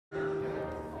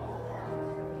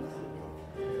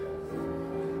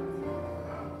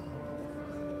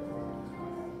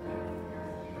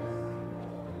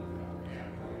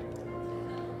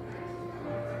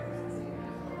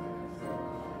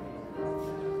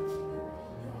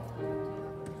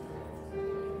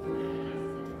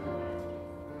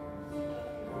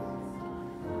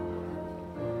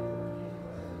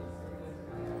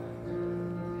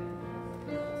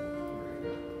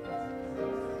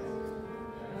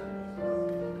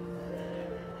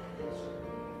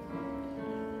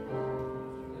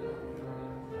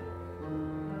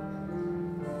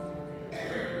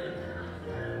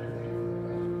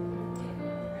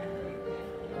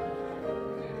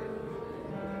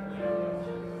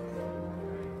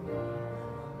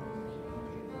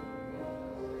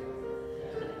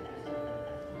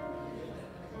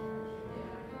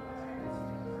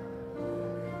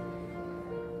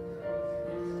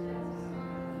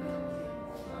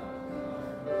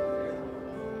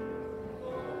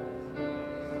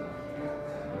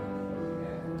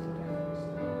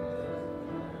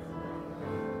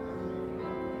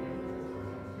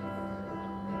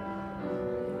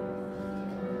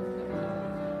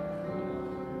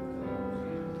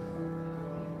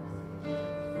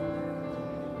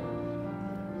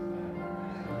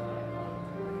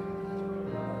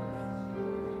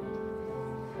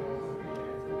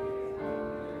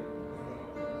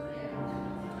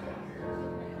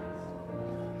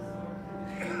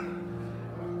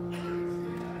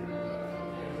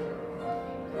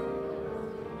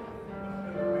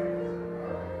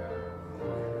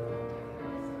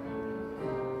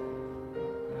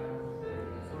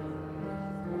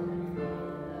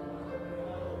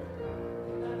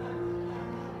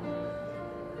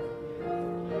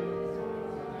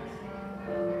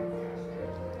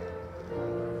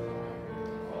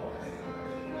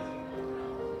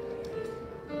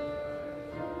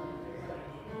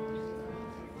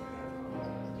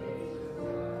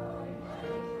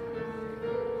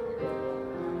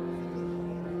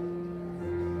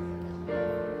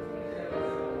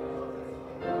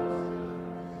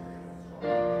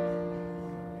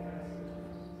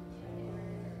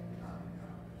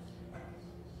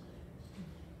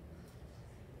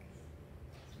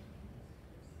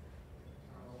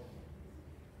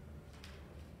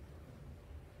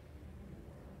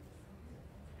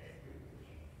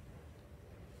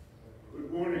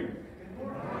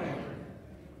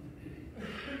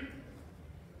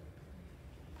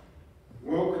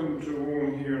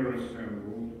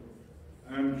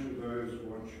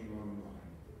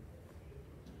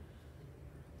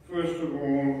First of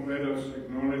all, let us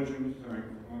acknowledge and thank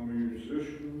our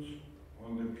musicians.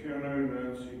 On the piano,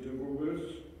 Nancy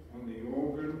Dibblewis; on the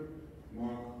organ,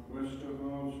 Mark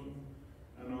Westerhausen;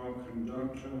 and our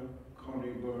conductor,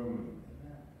 Connie Bowman.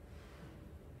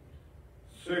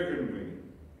 Secondly,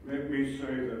 let me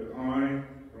say that I,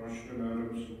 Rushton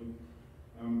Adamson,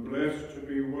 am blessed to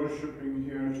be worshipping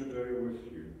here today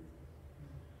with you.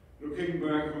 Looking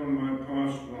back on my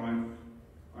past life,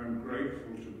 I'm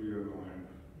grateful to be alive.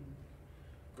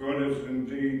 God is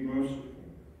indeed merciful,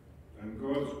 and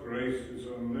God's grace is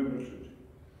unlimited,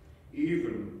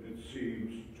 even, it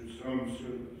seems, to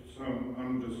some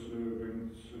undeserving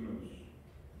sinners.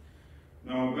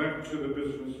 Now back to the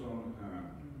business on hand.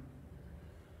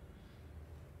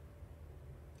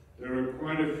 There are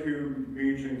quite a few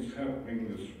meetings happening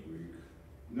this week,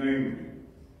 namely,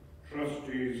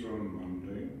 trustees on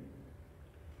Monday,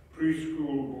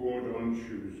 preschool board on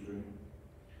Tuesday,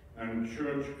 and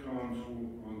church council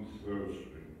on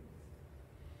Thursday.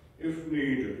 If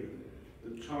needed,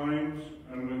 the times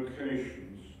and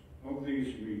locations of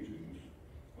these meetings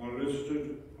are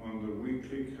listed on the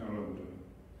weekly calendar,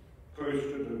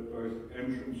 posted at both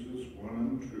entrances 1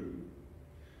 and 2.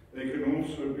 They can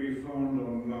also be found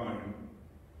online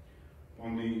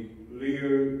on the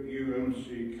Leo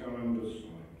UMC calendar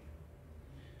site.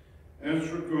 As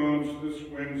regards this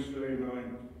Wednesday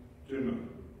night dinner,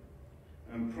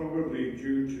 and probably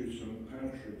due to St.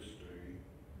 Patrick's Day,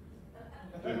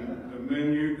 the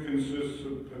menu consists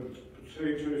of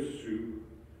potato soup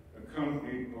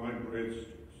accompanied by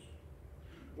breadsticks.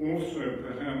 Also,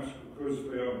 perhaps because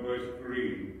they are both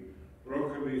green,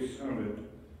 broccoli salad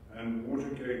and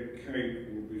Watergate cake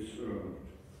will be served,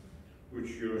 which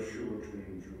you are sure to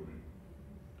enjoy.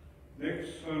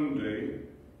 Next Sunday,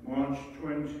 March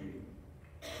 20,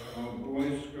 our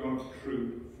Boy Scout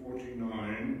Troop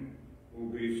 49 will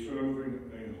be serving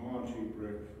a hearty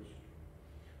breakfast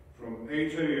from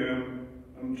 8 a.m.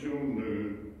 until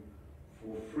noon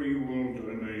for free will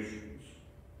donations.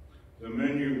 The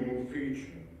menu will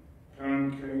feature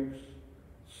pancakes,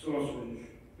 sausage,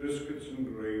 biscuits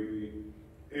and gravy,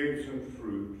 eggs and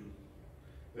fruit.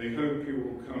 They hope you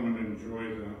will come and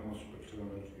enjoy their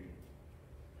hospitality.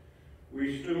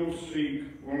 We still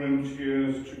seek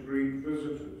volunteers to greet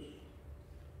visitors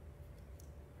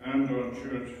and our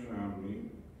church family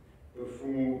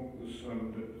before the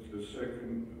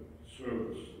second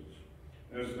services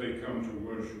as they come to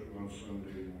worship on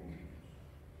Sunday mornings.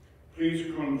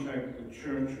 Please contact the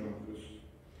church office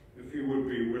if you would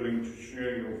be willing to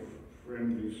share your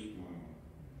friendly smile.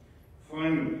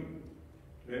 Finally,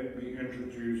 let me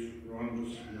introduce Rhonda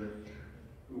Smith,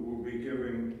 who will be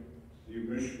giving the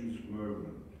missions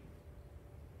moment.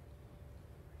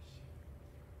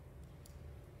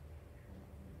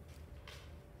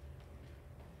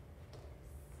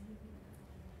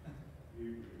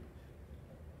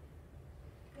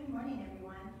 Good morning,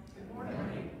 everyone. Good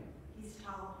morning. He's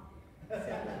tall.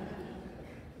 Okay,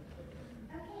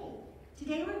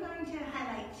 today we're going to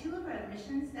highlight 2 of our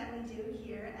missions that we do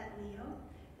here at Leo.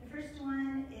 The first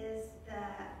one is the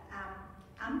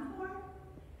UMCOR,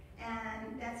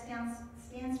 and that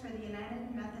stands for the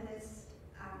United Methodist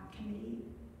Committee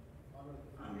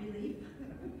on Relief.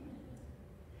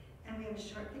 And we have a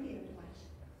short video to watch.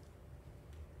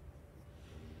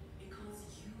 Because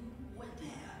you were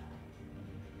there.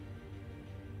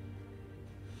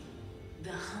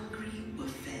 The hungry were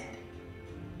fed.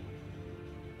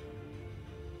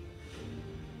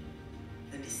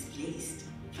 The displaced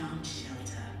found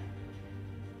shelter.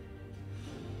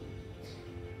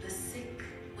 The sick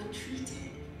were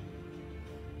treated.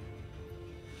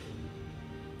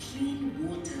 Clean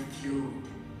water flowed.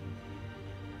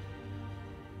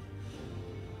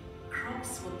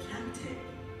 Crops were planted.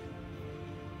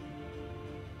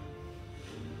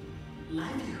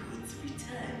 Livelihoods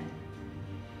returned.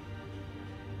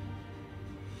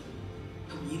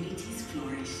 Communities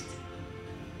flourished.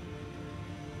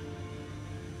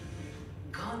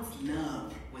 God's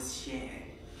love was shared.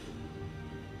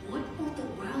 What will the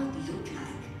world look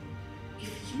like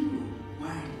if you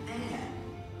weren't there?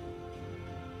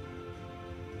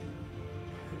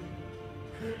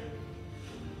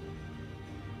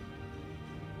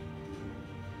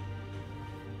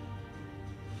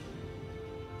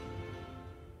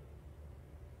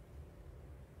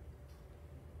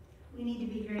 We need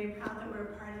to be very proud that we're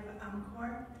a part of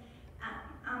UMCOR.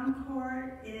 UMCOR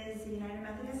is the United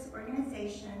Methodist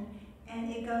organization, and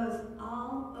it goes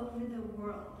all over the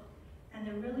world. And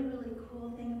the really, really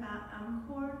cool thing about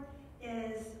UMCOR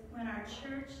is when our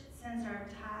church sends our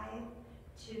tithe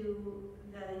to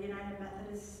the United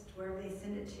Methodist, wherever they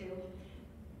send it to,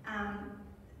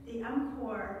 the the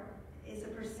UMCOR is a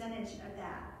percentage of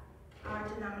that. Our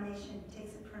denomination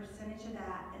takes a percentage of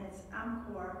that, and it's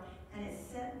UMCOR, and it's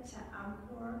sent to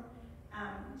UMCOR,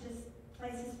 just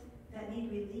places that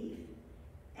need relief.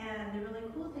 And the really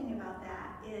cool thing about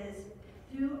that is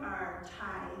through our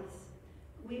tithes,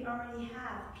 we already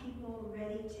have people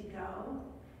ready to go.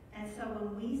 And so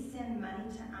when we send money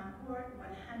to UMCOR,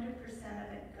 100%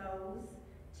 of it goes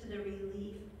to the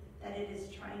relief that it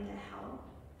is trying to help.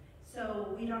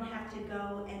 So we don't have to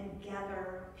go and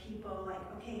gather people like,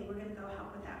 okay, we're gonna go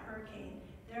help with that hurricane.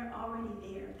 They're already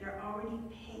there. They're already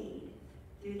paid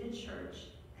through the church,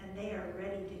 and they are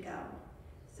ready to go.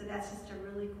 So that's just a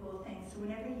really cool thing. So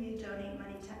whenever you donate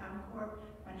money to UMCOR,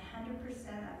 100%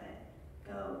 of it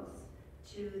goes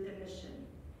to the mission.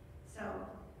 So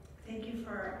thank you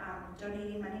for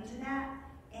donating money to that.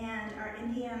 And our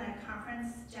Indiana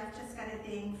conference, Jeff just got a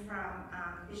thing from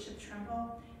Bishop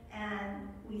Trimble, and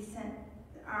we sent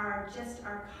our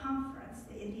conference,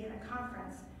 the Indiana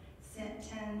conference, sent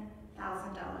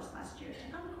 $10,000 last year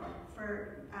to UMCOR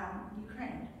for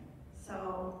Ukraine,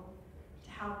 so to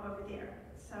help over there.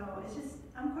 So it's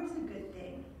just, UMCOR's a good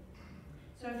thing.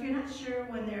 So if you're not sure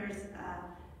when there's a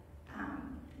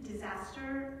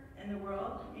disaster in the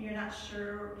world, and you're not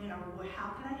sure, well,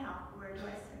 how can I help? Where do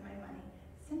I send my money?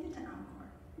 Send it to UMCOR,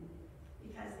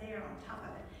 because they are on top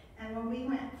of it. And when we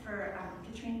went for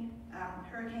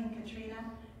Hurricane Katrina,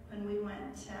 when we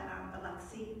went to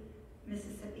Biloxi,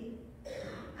 Mississippi,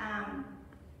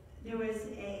 there was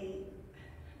I'm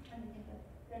trying to think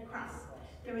of Red Cross.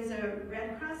 There was a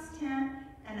Red Cross tent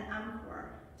and an UMCOR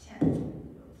tent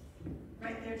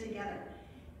right there together.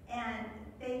 And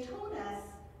they told us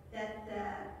that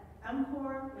the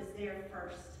UMCOR was there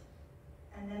first,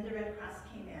 and then the Red Cross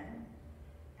came in.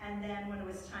 And then when it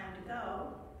was time to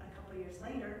go, a couple years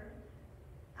later,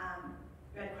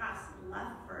 Red Cross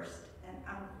left first, and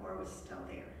UMCOR was still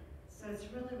there. So it's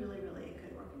really, really, really a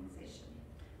good organization.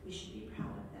 We should be proud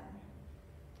of them.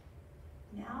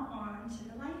 Now on to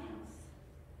the Lighthouse.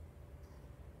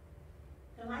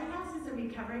 The Lighthouse is a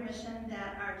recovery mission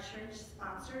that our church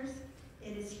sponsors.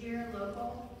 It is here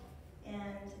local in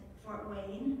Fort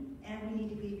Wayne, and we need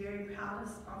to be very proud of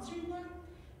sponsoring them.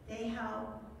 They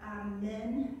help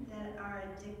men that are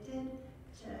addicted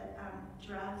to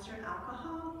drugs or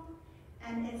alcohol,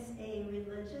 and it's a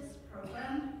religious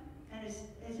program, and it's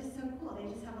just so cool.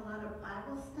 They just have a lot of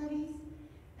Bible studies,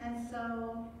 and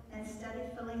so instead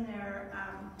of filling their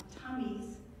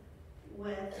tummies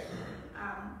with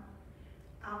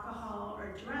alcohol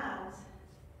or drugs,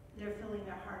 they're filling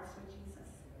their hearts with Jesus.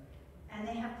 And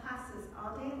they have classes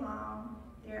all day long.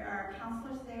 There are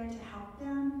counselors there to help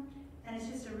them, and it's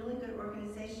just a really good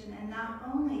organization. And not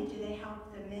only do they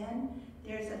help the men,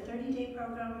 there's a 30-day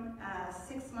program, a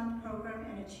 6-month program,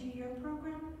 and a 2-year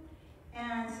program.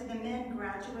 And so the men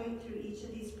graduate through each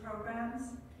of these programs,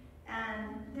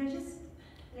 and they're just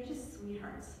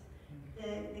sweethearts.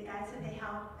 The guys that they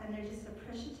help, and they're just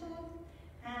appreciative,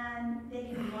 and they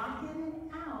can walk in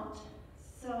and out,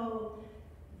 so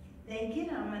they get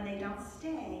them and they don't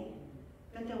stay,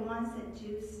 but the ones that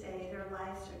do stay, their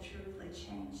lives are truly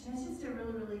changed. And it's just a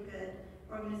really, really good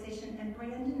organization. And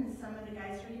Brandon and some of the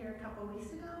guys were here a couple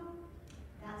weeks ago.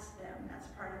 That's them. That's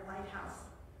part of Lighthouse.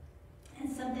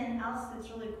 And something else that's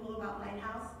really cool about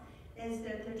Lighthouse is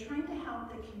that they're trying to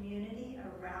help the community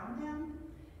around them.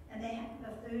 And they have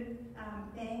a food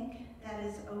bank that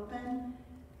is open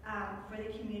for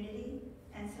the community.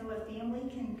 And so a family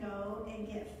can go and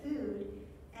get food,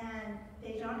 and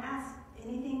they don't ask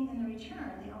anything in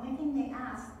return. The only thing they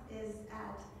ask is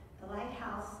at the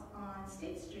Lighthouse on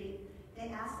State Street, they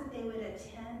ask that they would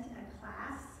attend a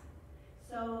class.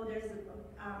 So there's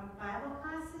Bible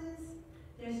classes,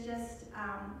 there's just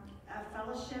a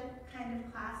fellowship kind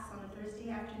of class on a Thursday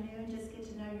afternoon, just get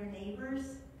to know your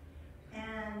neighbors.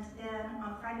 And then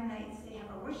on Friday nights, they have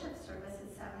a worship service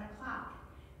at 7 o'clock.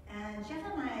 And Jeff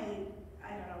and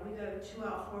I don't know, we go 2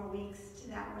 out of 4 weeks to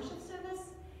that worship service.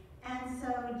 And so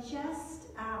just,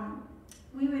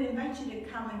 we would invite you to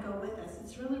come and go with us.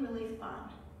 It's really, really fun.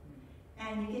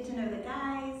 And you get to know the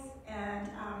guys, and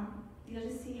you'll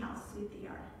just see how sweet they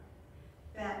are.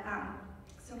 But,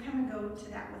 so come and go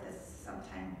to that with us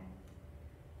sometime.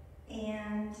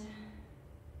 And,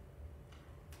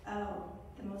 oh,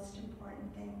 the most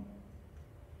important thing.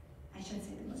 I shouldn't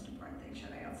say the most important thing,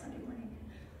 should I, on Sunday morning?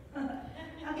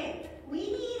 Okay, we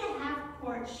need a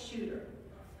half-court shooter.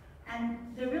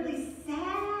 And the really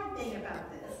sad thing about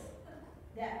this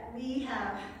that we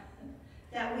have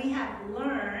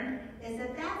learned is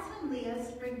that that's when Leo's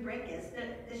spring break is.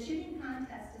 The shooting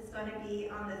contest is going to be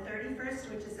on the 31st,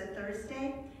 which is a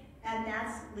Thursday, and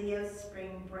that's Leo's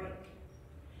spring break.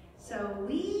 So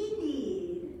we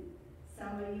need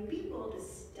some of you people to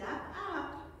step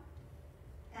up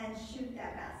and shoot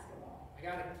that basketball. I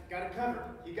got it covered.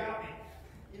 You got me.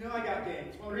 You know I got game.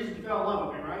 It's one of the reasons you fell in love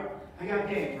with me, right? I got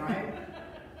game, right?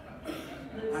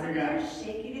 Lucifer's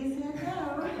shaking his head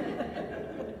no.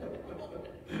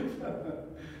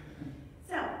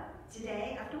 So,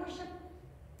 today after worship,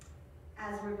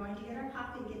 as we're going to get our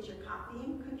coffee, get your coffee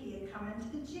and cookie and come into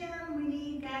the gym, we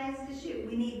need guys to shoot.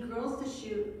 We need girls to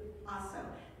shoot also.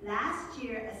 Last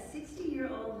year, a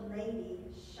 60-year-old lady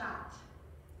shot.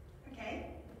 Okay?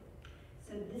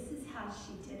 So this is how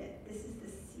she did it. This is the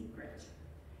secret.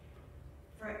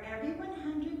 For every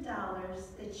 $100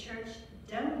 the church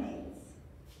donates,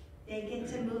 they get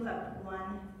to move up 1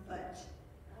 foot.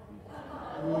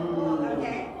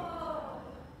 Okay?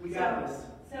 We got this.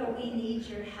 So we need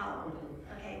your help.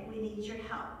 Okay, we need your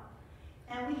help.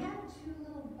 And we have 2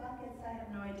 little buckets. I have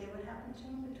no idea what happened to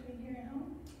them between here and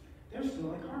home. They're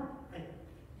still in the car.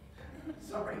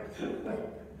 Sorry.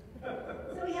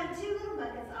 So we have 2 little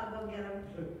buckets. I'll go get them.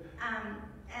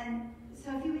 And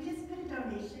so if you would just put a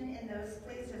donation in those,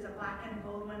 please. There's a black and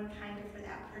gold one kind of for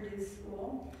that Purdue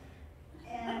school.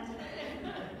 And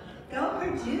go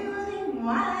Purdue, they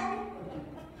won.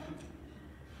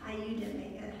 You didn't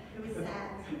make it. It was sad.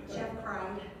 Jeff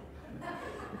cried.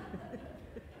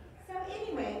 So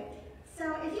anyway,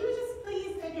 so if you would just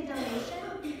please make a donation,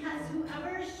 because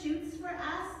whoever shoots for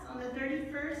us on the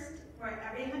 31st, for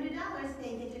every $100,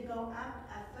 they get to go up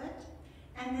a foot.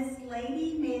 And this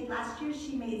lady made, last year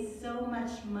she made so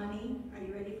much money. Are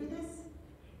you ready for this?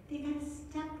 They got a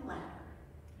step ladder.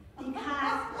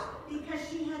 Because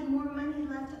she had more money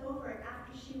left over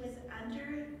after she was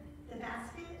under the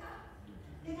basket.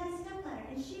 They got a step ladder,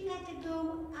 and she got to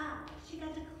go up. She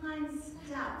got to climb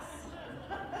steps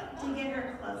to get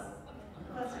her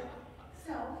closer.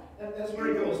 So that's a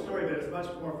very cool story, but it's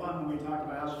much more fun when we talk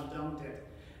about how she dunked it.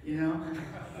 You know?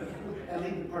 I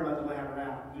leave the part about the ladder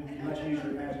out. You can much use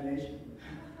your imagination.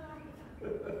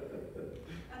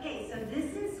 Okay, so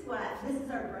this is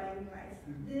our bragging rights.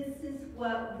 This is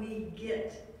what we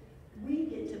get. We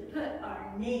get to put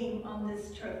our name on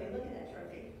this trophy. Look at that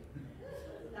trophy.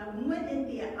 Now, wouldn't it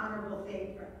be an honorable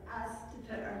thing for us to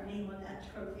put our name on that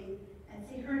trophy? And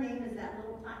see, her name is that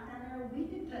little plaque down there. We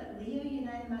could put Leo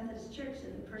United Methodist Church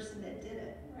and the person that did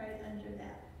it right under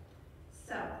that.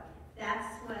 So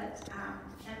that's what,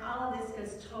 and all of this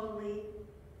goes totally,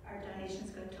 our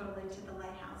donations go totally to the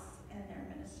Lighthouse and their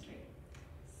ministry.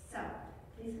 So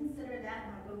please consider that,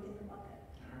 and I'll go get the bucket.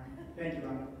 All right. Thank you,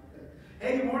 Rhonda.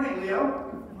 Hey, good morning, Leo.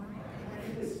 Good morning.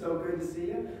 It's so good to see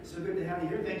you. So good to have you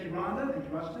here. Thank you, Rhonda. Thank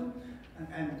you, Rustin.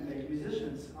 And thank you,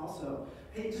 musicians, also.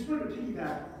 Hey, just wanted to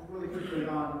piggyback really quickly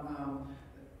on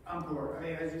Encore. I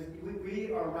mean,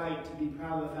 we are right to be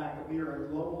proud of the fact that we are a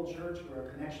global church, we're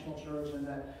a connectional church, and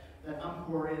that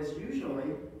Encore is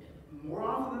usually, more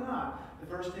often than not, the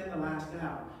first in, the last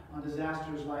out on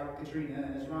disasters like Katrina.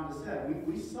 And as Rhonda said,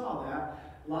 we saw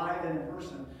that live and in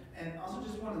person. And also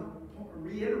just want to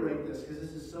reiterate this, because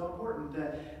this is so important,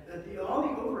 that all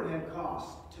the overhead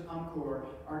costs to Encore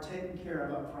are taken care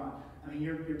of up front. I mean,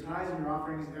 your tithes and your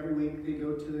offerings every week, they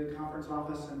go to the conference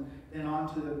office and then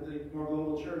on to the more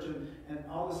global church. And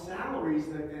all the salaries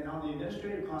and all the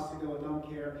administrative costs that go with Home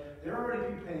Care, they're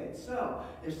already prepaid. So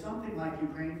if something like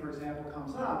Ukraine, for example,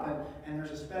 comes up and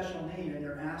there's a special need and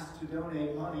you're asked to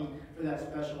donate money for that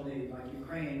special need, like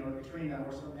Ukraine or Katrina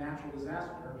or some natural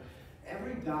disaster,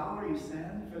 every dollar you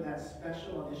send for that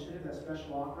special initiative, that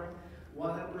special offering,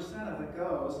 100% of it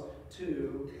goes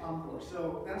to Encore.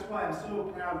 So that's why I'm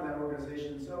so proud of that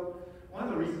organization. So one of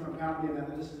the reasons I'm proud to be a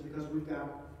Methodist is because we've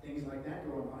got things like that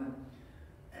going on.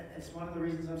 And it's one of the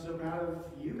reasons I'm so proud of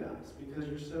you guys, because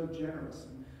you're so generous.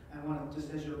 And I want to,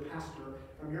 just as your pastor,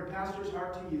 from your pastor's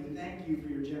heart to you, thank you for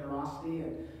your generosity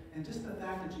and just the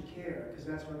fact that you care, because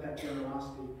that's what that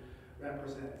generosity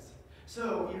represents.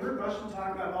 So you heard Russian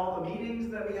talk about all the meetings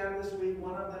that we have this week.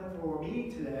 One of them for me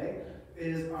today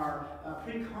is our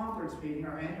pre-conference meeting.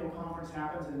 Our annual conference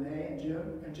happens in May and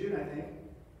June, I think.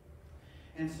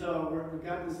 And so we've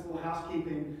got this little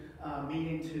housekeeping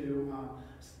meeting to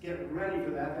get ready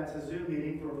for that. That's a Zoom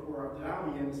meeting that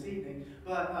I'll be in this evening.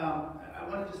 But I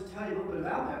want to just tell you a little bit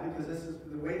about that, because this is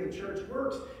the way the church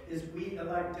works, is we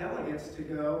elect delegates to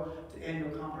go to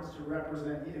annual conference to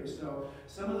represent you. So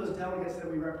some of those delegates that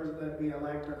we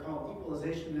elect are called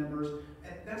equalization members.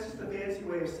 And that's just a fancy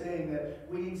way of saying that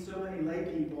we need so many lay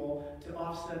people to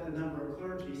offset the number of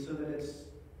clergy so that it's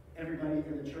everybody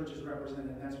in the church is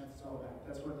represented. That's what it's all about.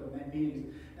 That's what the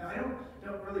meetings. Now, I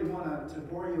don't really want to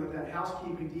bore you with that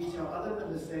housekeeping detail, other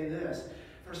than to say this.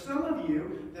 For some of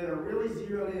you that are really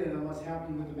zeroed in on what's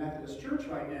happening with the Methodist Church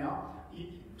right now,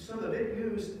 some of the big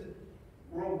news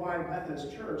worldwide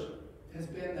Methodist Church has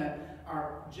been that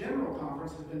our general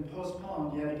conference has been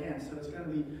postponed yet again. So it's going to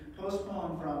be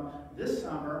postponed from this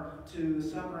summer to the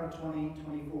summer of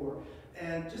 2024.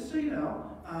 And just so you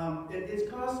know, it's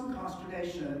caused some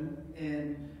consternation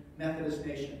in Methodist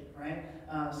Nation, right?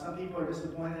 Some people are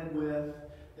disappointed with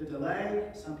the delay.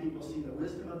 Some people see the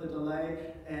wisdom of the delay.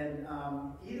 And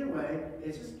either way,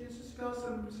 it's just caused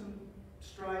some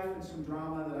strife and some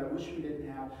drama that I wish we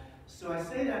didn't have. So I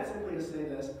say that simply to say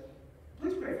this.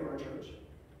 Please pray for our church.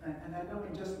 And I don't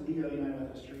mean just Leo United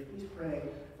Methodist Church. Please pray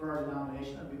for our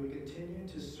denomination that we would continue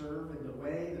to serve in the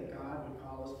way that God would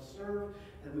call us to serve,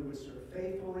 that we would serve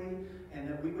faithfully, and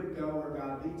that we would go where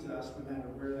God leads us no matter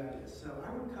where that is. So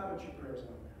I would covet your prayers on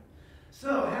that.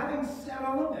 So having said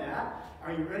all of that,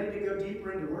 are you ready to go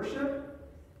deeper into worship?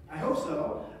 I hope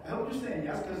so. I hope you're saying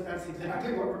yes, because that's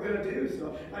exactly what we're going to do.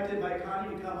 So I'd like to invite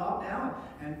Connie to come up now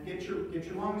and get your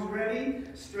lungs ready,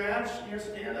 stretch,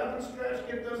 stand up and stretch,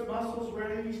 get those muscles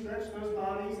ready, stretch those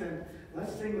bodies, and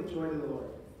let's sing with joy to the Lord.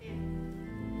 Alleluia.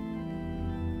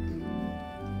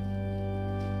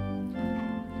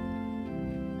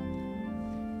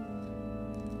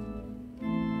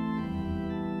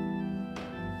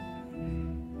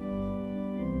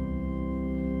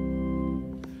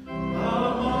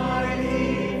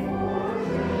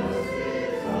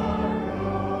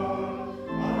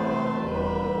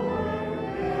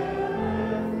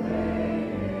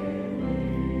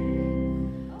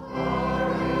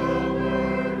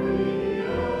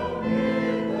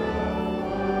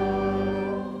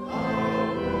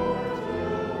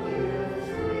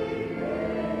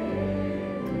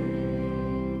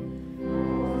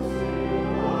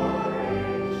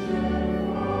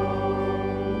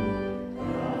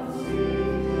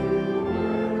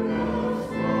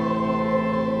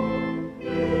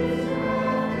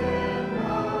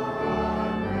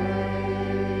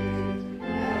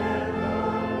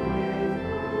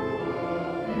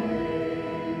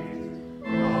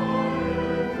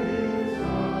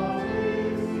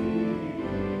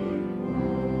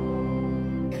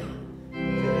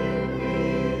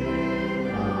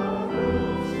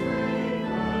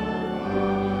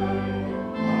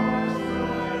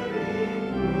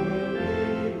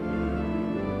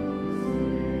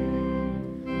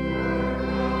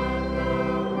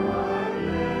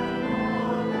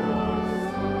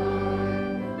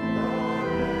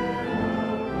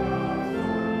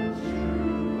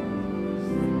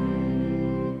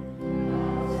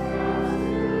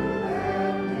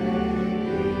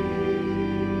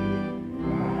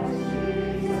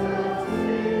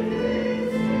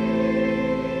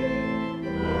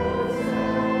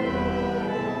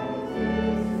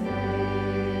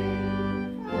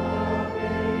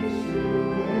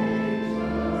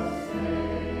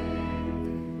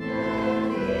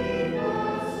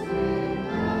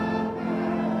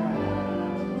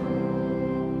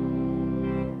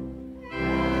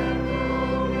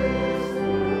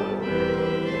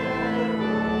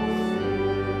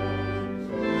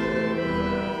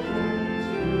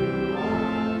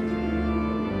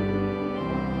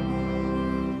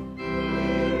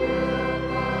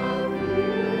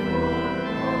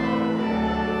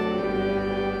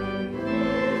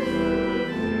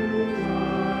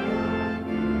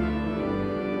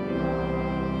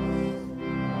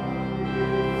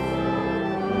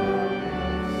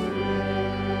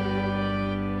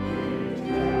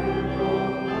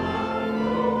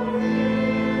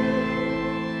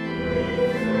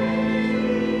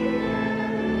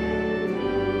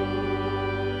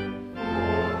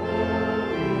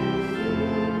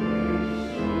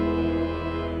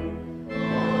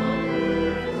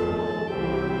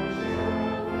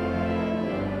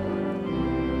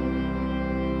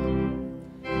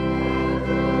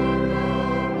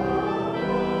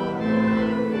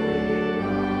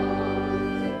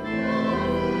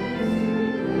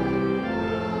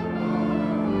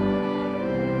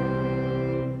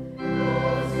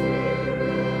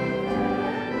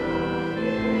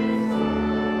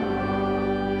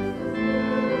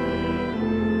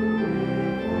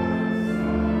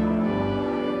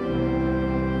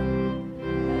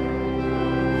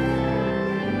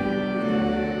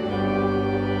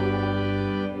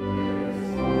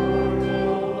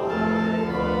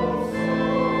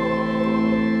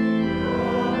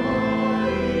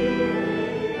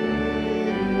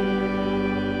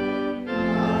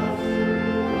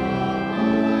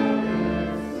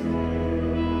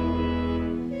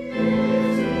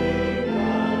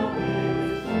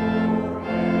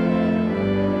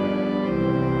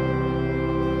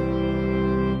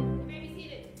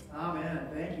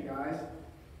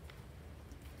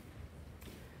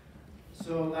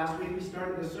 So last week we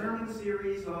started a sermon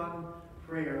series on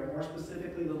prayer, more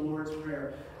specifically the Lord's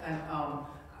Prayer. And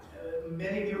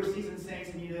many of you are seasoned saints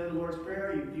and you know the Lord's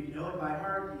Prayer. You know it by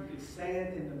heart. You could say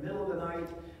it in the middle of the night,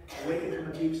 awaken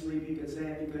from a deep sleep. You could say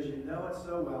it because you know it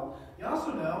so well. You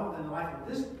also know in the life of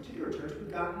this particular church,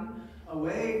 we've gotten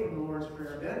away from the Lord's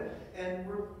Prayer a bit, and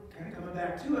we're kind of coming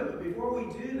back to it. But before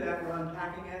we do that, we're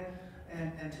unpacking it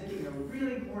and taking a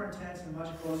really more intense and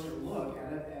much closer look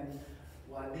at it and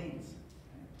what it means.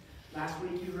 Last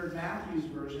week you heard Matthew's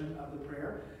version of the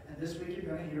prayer, and this week you're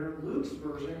going to hear Luke's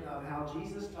version of how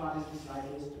Jesus taught his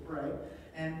disciples to pray.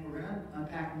 And we're going to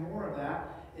unpack more of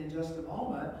that in just a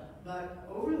moment. But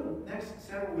over the next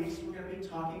several weeks, we're going to be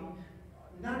talking,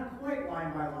 not quite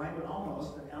line by line, but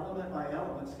almost element by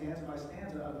element, stanza by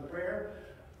stanza of the prayer,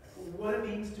 what it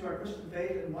means to our Christian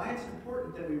faith, and why it's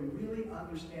important that we really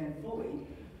understand fully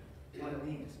what it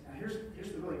means. Now here's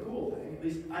the really cool thing, at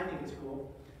least I think it's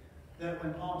cool, that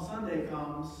when Palm Sunday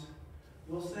comes,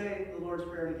 we'll say the Lord's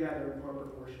Prayer together in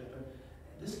corporate worship. And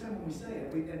this time when we say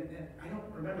it, and I don't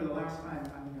remember the last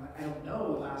time, I don't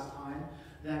know the last time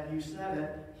that you said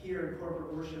it here in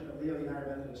corporate worship at Leo United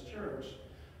Methodist Church.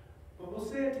 But we'll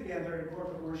say it together in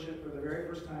corporate worship for the very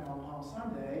first time on Palm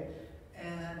Sunday.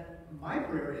 And my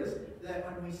prayer is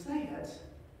that when we say it,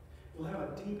 we'll have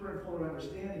a deeper and fuller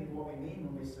understanding of what we mean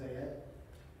when we say it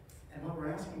and what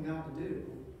we're asking God to do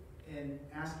and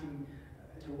asking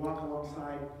to walk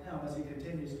alongside Him as He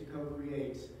continues to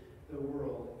co-create the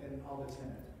world and all that's in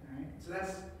it. All right? So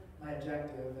that's my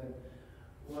objective and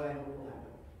what I hope will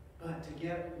happen. But to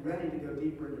get ready to go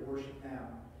deeper into worship now,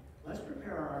 let's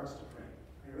prepare our hearts to pray.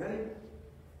 Are you ready?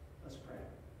 Let's pray.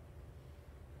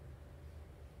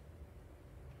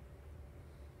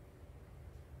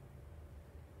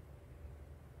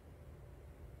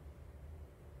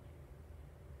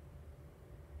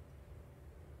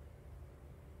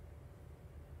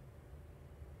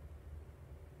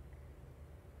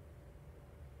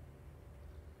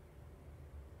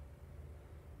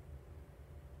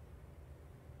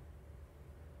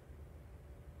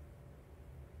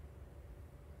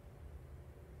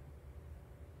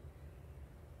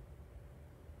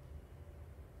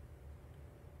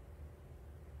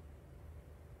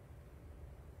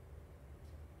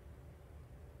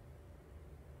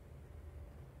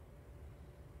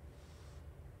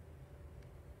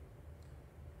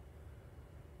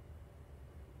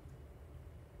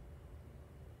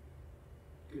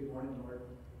 Good morning, Lord.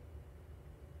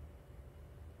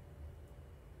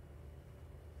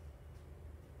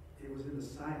 It was in the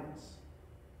silence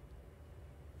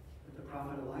that the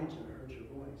prophet Elijah heard your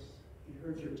voice. He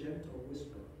heard your gentle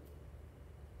whisper.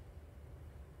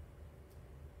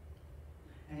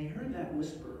 And he heard that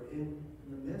whisper in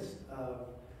the midst of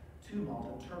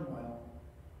tumult and turmoil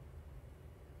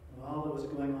of all that was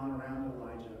going on around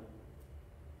Elijah.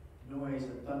 Noise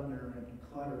and thunder and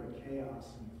clutter and chaos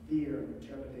and fear and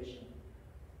trepidation.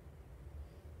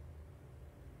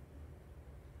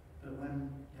 But when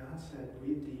God said,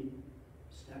 breathe deep,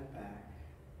 step back,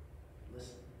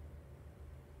 listen,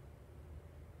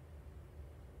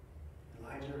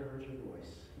 Elijah heard your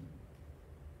voice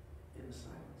in the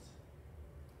silence.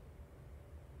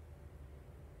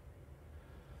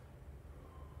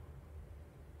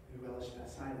 We relish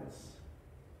that silence,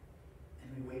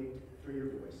 and we wait for your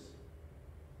voice.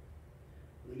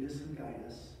 Lead us and guide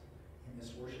us in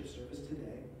this worship service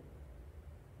today.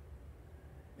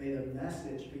 May the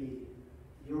message be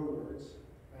your words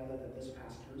rather than this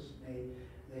pastor's. May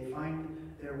they find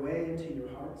their way into your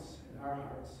hearts and our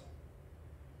hearts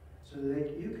so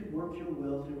that you can work your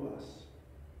will through us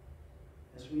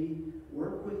as we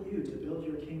work with you to build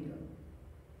your kingdom,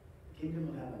 the kingdom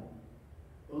of heaven,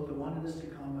 both the one that is to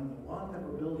come and the one that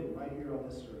we're building right here on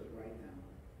this earth right now.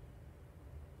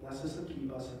 Bless us and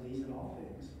keep us in these and all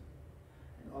things.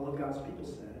 And all of God's people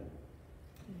said,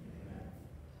 Amen.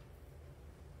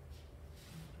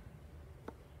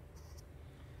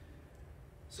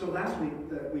 So last week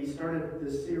we started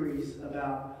this series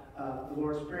about the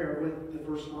Lord's Prayer with the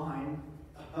first line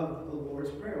of the Lord's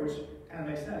Prayer, which kind of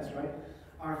makes sense, right?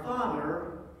 Our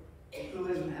Father who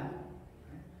is in heaven.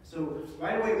 So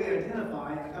right away we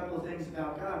identify a couple of things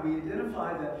about God. We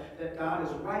identify that God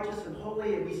is righteous and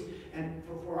holy, and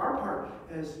for our part,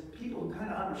 as people who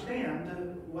kind of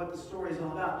understand what the story is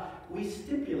all about, we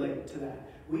stipulate to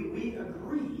that. We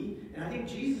agree, and I think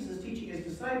Jesus is teaching his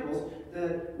disciples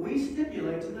that we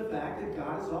stipulate to the fact that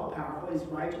God is all-powerful, he's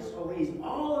righteous, holy, he's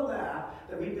all of that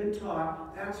we've been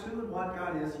taught. That's who and what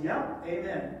God is. Yep,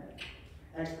 amen.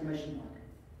 Exclamation mark.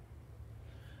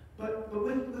 But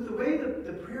with the way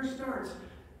the prayer starts,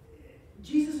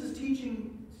 Jesus is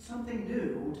teaching something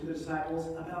new to the disciples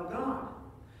about God.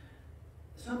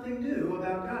 Something new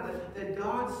about God, that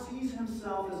God sees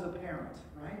himself as a parent,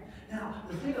 right? Now,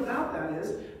 the thing about that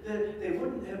is that they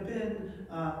wouldn't have been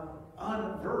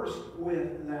unversed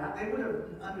with that. They would have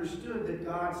understood that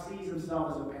God sees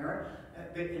himself as a parent.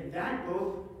 In fact,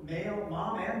 both male,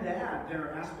 mom and dad,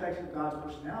 they're aspects of God's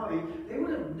personality. They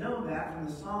would have known that from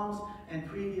the Psalms and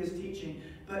previous teaching.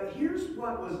 But here's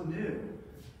what was new.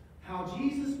 How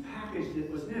Jesus packaged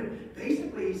it was new.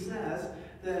 Basically, he says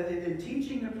that in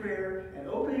teaching the prayer and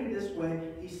opening it this way,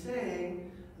 he's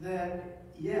saying that,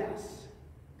 yes,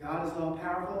 God is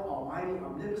all-powerful, almighty,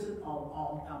 omnipotent,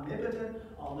 omnipotent,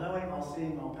 all-knowing,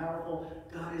 all-seeing, all-powerful.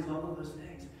 God is all of those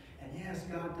things. And yes,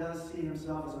 God does see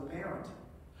himself as a parent.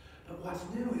 But what's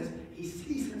new is he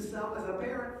sees himself as a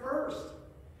parent first.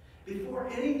 Before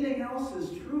anything else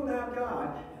is true about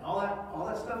God, and all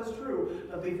that stuff is true,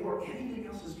 but before anything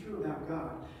else is true about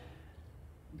God,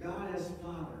 God as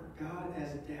Father, God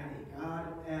as Daddy, God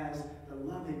as the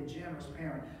loving, generous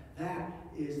parent, that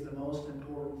is the most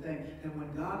important thing. And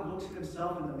when God looks at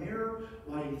himself in the mirror,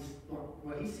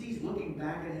 what he sees looking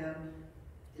back at him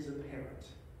is a parent.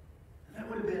 And that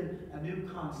would have been a new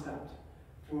concept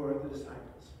for the disciples.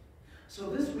 So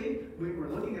this week, we were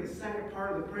looking at the second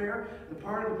part of the prayer, the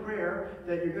part of the prayer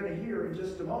that you're going to hear in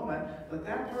just a moment. But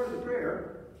that part of the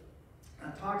prayer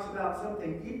talks about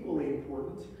something equally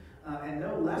important and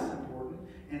no less important.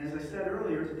 And as I said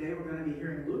earlier, today we're going to be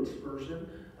hearing Luke's version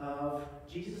of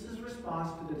Jesus'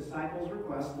 response to the disciples'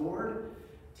 request, Lord,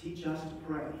 teach us to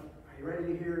pray. Are you ready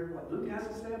to hear what Luke has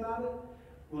to say about it?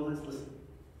 Well, let's listen.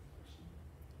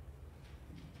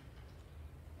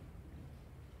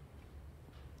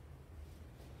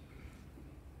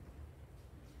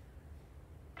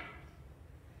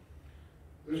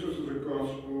 This is the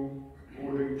Gospel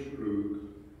according to Luke,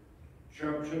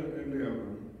 chapter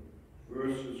 11,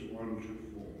 verses 1 to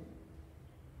 4.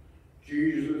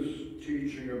 Jesus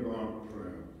teaching about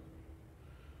prayer.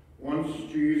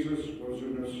 Once Jesus was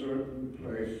in a certain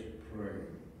place praying.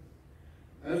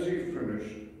 As he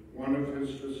finished, one of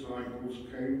his disciples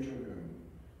came to him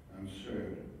and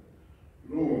said,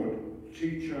 Lord,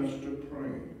 teach us to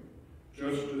pray,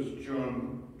 just as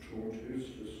John taught his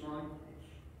disciples.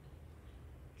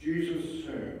 Jesus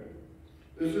said,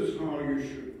 this is how you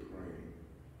should pray.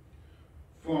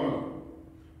 Father,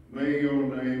 may your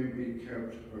name be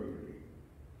kept holy.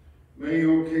 May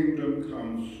your kingdom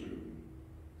come soon.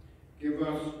 Give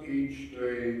us each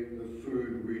day the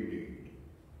food we need,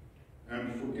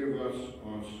 and forgive us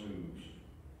our sins,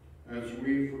 as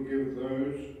we forgive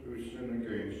those who sin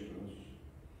against us,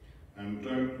 and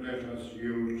don't let us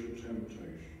yield to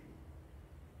temptation.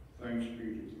 Thanks be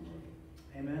to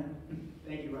God. Amen.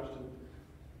 Thank you, Rushton.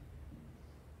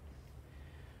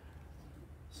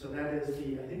 So that is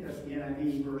I think that's the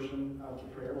NIV version of the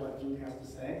prayer, what Luke has to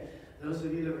say. Those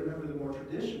of you that remember the more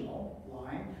traditional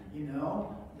line, you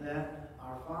know that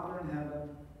our Father in heaven,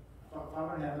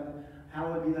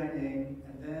 hallowed be thy name.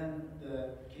 And then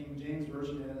the King James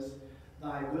Version is,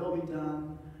 thy will be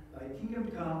done, thy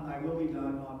kingdom come, thy will be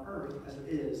done on earth as it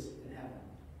is in heaven.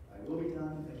 Thy will be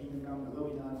done, thy kingdom come, thy will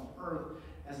be done on earth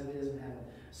as it is in heaven.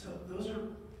 So those are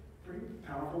pretty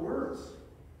powerful words.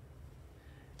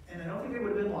 And I don't think they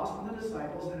would have been lost on the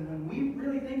disciples. And when we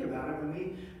really think about it, when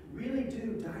we really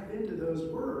do dive into those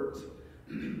words,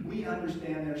 we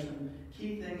understand there's some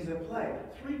key things at play.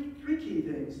 Three key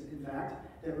things, in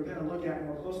fact, that we're going to look at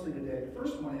more closely today. The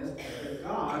first one is that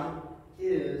God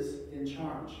is in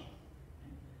charge.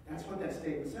 That's what that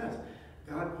statement says.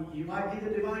 God, you might be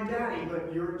the divine daddy,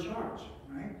 but you're in charge,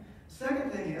 right?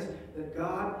 Second thing is that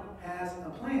God has a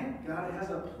plan. God has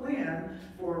a plan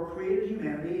for created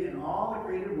humanity and all the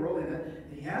created world in it.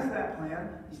 And he has that plan.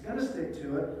 He's going to stick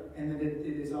to it. And that it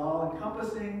is all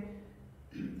encompassing.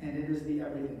 And it is the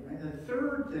everything. Right? And the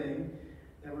third thing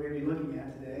that we're going to be looking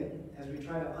at today, as we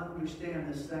try to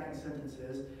understand this second sentence,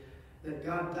 is that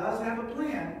God does have a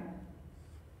plan,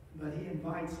 but he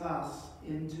invites us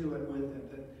into it with him.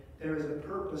 That there is a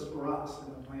purpose for us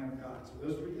in the plan of God. So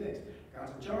those three things.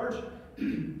 God's in charge,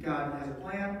 God has a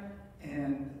plan,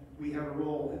 and we have a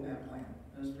role in that plan.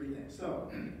 Those three things. So,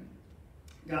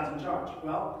 God's in charge.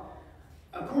 Well,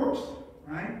 of course,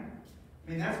 right? I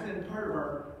mean, that's been part of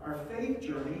our faith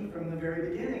journey from the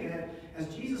very beginning. And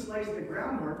as Jesus lays the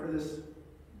groundwork for this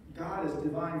God as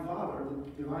divine Father,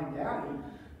 the divine Daddy,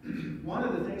 one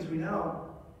of the things we know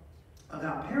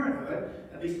about parenthood,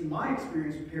 at least in my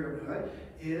experience with parenthood,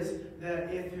 is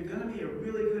that if you're going to be a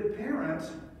really good parent,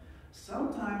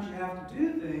 sometimes you have to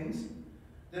do things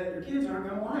that your kids aren't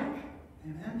going to like.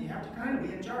 Amen? You have to kind of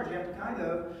be in charge. You have to kind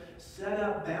of set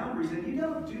up boundaries. And you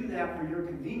don't do that for your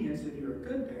convenience if you're a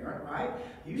good parent, right?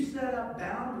 You set up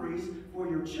boundaries for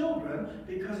your children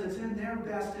because it's in their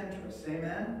best interest.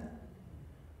 Amen?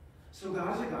 So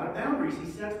God is a God of boundaries. He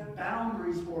sets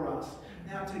boundaries for us.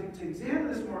 Now, to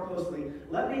examine this more closely,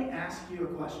 let me ask you a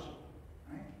question.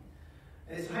 Right?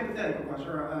 It's a hypothetical question,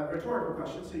 or a rhetorical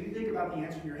question, so you think about the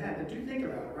answer in your head, but do think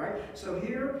about it, right? So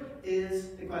here is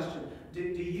the question. Do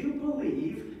you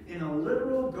believe in a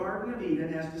literal Garden of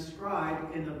Eden as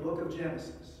described in the book of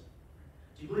Genesis?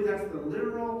 Do you believe that's the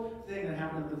literal thing that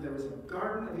happened, that there was a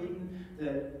Garden of Eden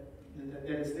that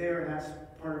is there, and that's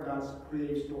part of God's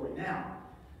creative story? Now,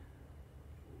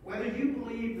 whether you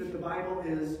believe that the Bible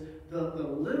is the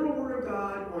literal Word of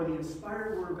God or the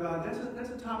inspired Word of God, that's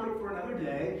a topic for another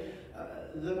day.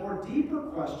 The more deeper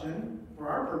question for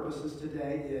our purposes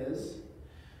today is,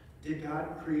 did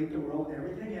God create the world and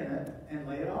everything in it and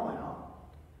lay it all out,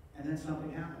 and then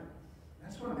something happened?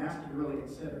 That's what I'm asking you to really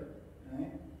consider.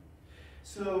 Right?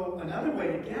 So another way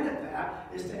to get at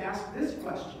that is to ask this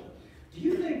question. Do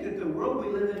you think that the world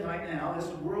we live in right now, this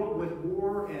world with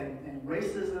war and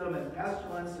racism and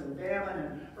pestilence and famine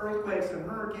and earthquakes and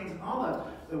hurricanes and all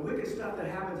the wicked stuff that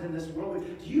happens in this world,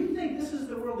 do you think this is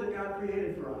the world that God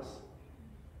created for us?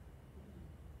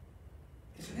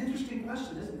 It's an interesting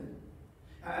question, isn't it?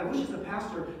 I wish as a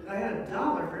pastor that I had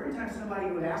 $1 for every time somebody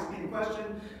would ask me the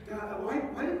question, God,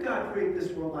 why did God create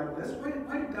this world like this? Why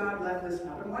did God let this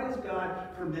happen? Why does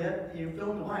God permit,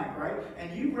 fill in the blank, right?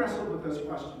 And you've wrestled with those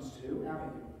questions too,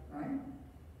 haven't you? Right?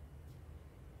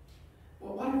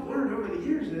 Well, what I've learned over the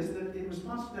years is that in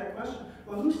response to that question,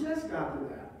 well, who says God did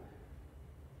that?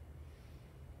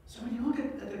 So when you look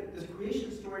at this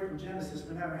creation story from Genesis,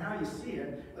 no matter how you see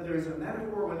it, whether it's a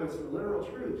metaphor, whether it's the literal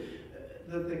truth,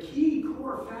 the key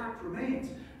core fact remains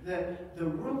that the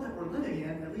world that we're living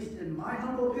in, at least in my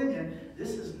humble opinion,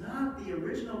 this is not the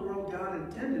original world God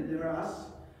intended for us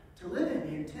to live in.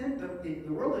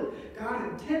 The world that God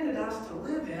intended us to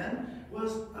live in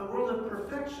was a world of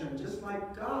perfection, just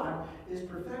like God is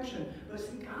perfection. But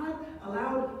see, God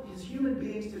allowed his human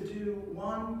beings to do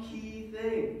one key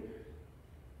thing.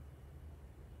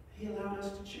 He allowed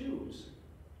us to choose.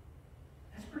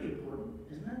 That's pretty important,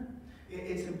 isn't it?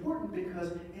 It's important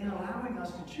because in allowing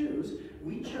us to choose,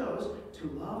 we chose to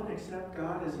love and accept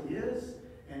God as he is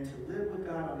and to live with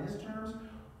God on his terms,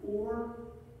 or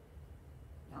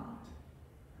not.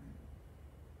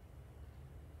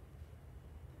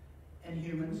 And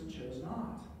humans chose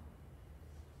not.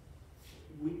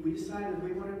 We decided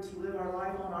we wanted to live our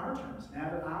life on our terms,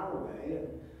 have it our way,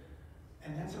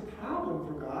 and that's a problem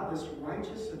for God, this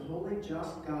righteous and holy,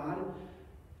 just God,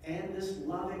 and this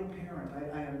loving parent.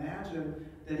 I imagine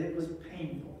that it was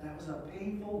painful. That was a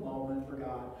painful moment for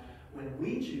God when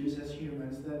we choose as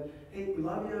humans that, hey, we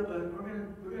love you, but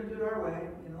we're gonna do it our way,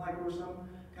 like we're some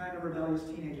kind of rebellious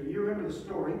teenager. You remember the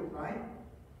story, right?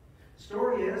 The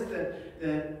story is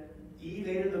that Eve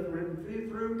ate of the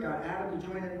forbidden fruit, got Adam to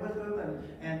join in with them,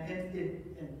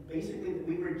 and basically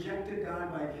we rejected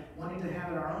God by wanting to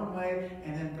have it our own way,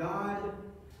 and then God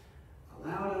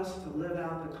allowed us to live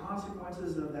out the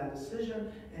consequences of that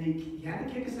decision, and he had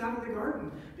to kick us out of the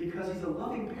garden because he's a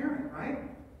loving parent, right?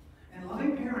 And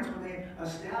loving parents, when they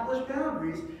establish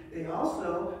boundaries,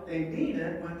 they mean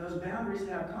it when those boundaries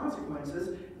have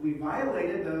consequences. We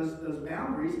violated those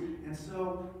boundaries, and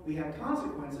so we had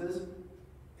consequences,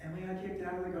 and we got kicked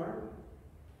out of the garden.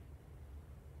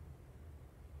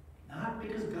 Not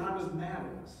because God was mad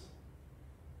at us,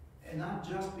 and not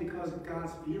just because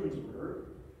God's feelings were hurt.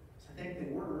 I think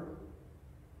they were.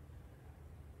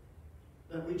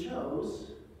 But we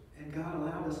chose, and God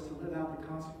allowed us to live out the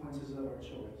consequences of our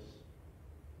choice.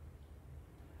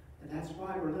 And that's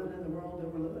why we're living in the world that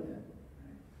we're living in.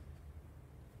 Right?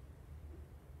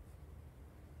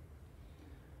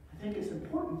 I think it's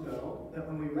important, though, that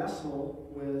when we wrestle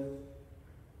with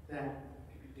that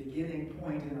beginning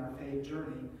point in our faith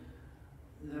journey,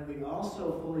 that we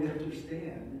also fully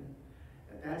understand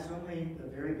that that's only the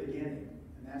very beginning.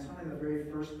 And that's only the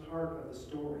very first part of the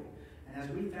story. And as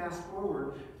we fast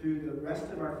forward through the rest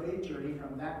of our faith journey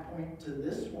from that point to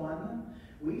this one,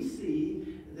 we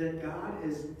see that God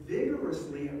is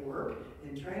vigorously at work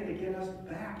in trying to get us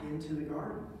back into the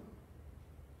garden.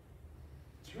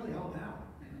 It's really all about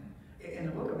it. In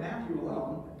the book of Matthew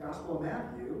alone, the Gospel of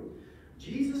Matthew,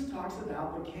 Jesus talks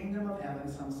about the kingdom of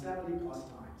heaven some 70 plus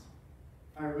times.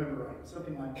 If I remember right,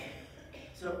 something like that.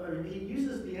 So he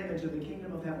uses the image of the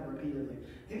kingdom of heaven repeatedly.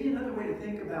 Maybe another way to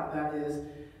think about that is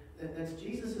that that's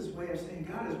Jesus' way of saying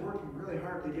God is working really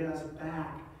hard to get us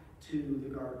back to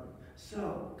the garden.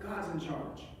 So, God's in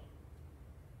charge.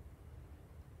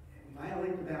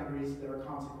 violate the boundaries, there are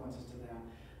consequences to that.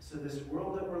 So this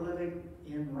world that we're living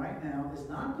in right now is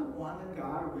not the one that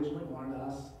God originally wanted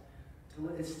us to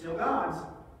live. It's still God's.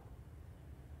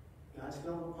 God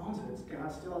still owns it.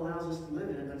 God still allows us to live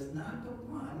in it, but it's not the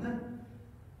one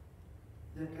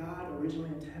that God originally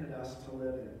intended us to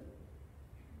live in.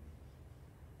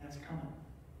 That's coming.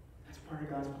 That's part of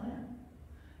God's plan.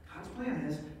 God's plan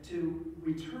is to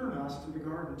return us to the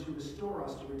garden, to restore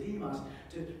us, to redeem us,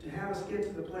 to have us get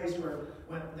to the place where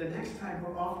when the next time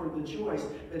we're offered the choice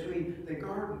between the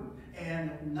garden and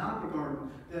not the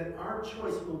garden, that our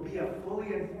choice will be a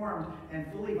fully informed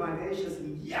and fully vivacious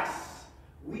yes.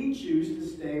 We choose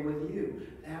to stay with you.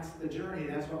 That's the journey.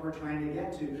 That's what we're trying to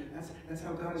get to. That's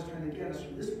how God is trying to get us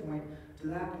from this point to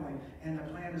that point. And the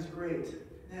plan is great.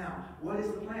 Now, what is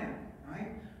the plan, right?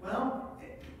 Well,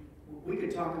 we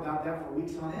could talk about that for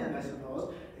weeks on end, I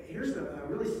suppose. Here's a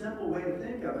really simple way to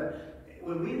think of it.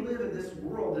 When we live in this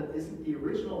world that isn't the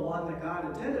original one that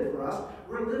God intended for us,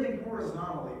 we're living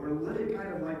horizontally. We're living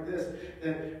kind of like this,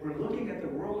 that we're looking at the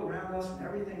world around us and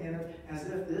everything in it as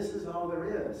if this is all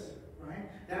there is.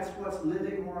 Right? That's what's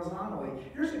living horizontally.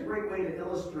 Here's a great way to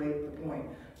illustrate the point.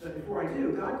 But before I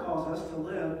do, God calls us to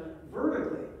live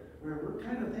vertically, where we're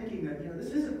kind of thinking that,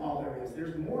 this isn't all there is.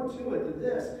 There's more to it than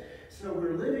this. So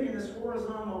we're living in this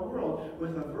horizontal world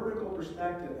with a vertical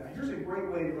perspective. Now, here's a great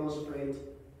way to illustrate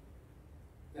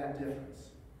that difference.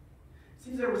 It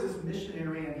seems there was this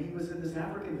missionary, and he was in this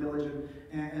African village,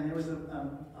 and there was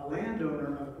a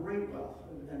landowner of great wealth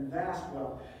and vast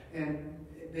wealth. And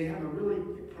they have a really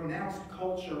pronounced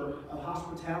culture of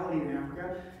hospitality in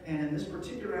Africa. And in this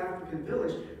particular African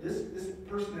village, this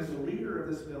person as a leader of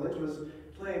this village was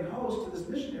playing host to this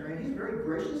missionary. And he's a very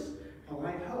gracious,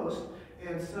 polite host.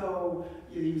 And so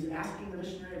he was asking the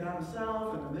missionary about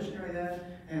himself. And the missionary then,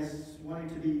 as wanting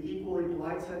to be equally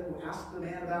polite, said, well, ask the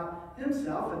man about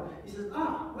himself. And he says,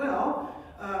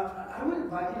 I would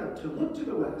invite you to look to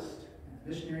the west. And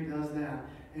the missionary does that.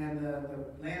 And the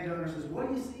landowner says,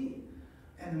 what do you see?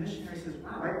 And the missionary says,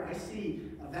 wow, I see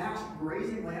a vast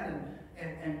grazing land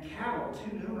and cattle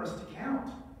too numerous to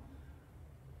count.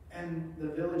 And the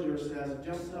villager says,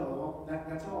 just so,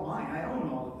 that's all mine. I own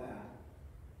all of that.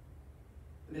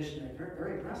 The missionary, very,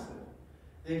 very impressive.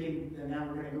 Thinking that now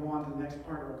we're going to go on to the next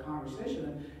part of our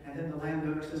conversation. And then the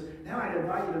landowner says, now I'd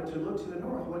invite you to look to the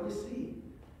north. What do you see?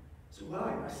 So, well,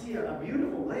 I see a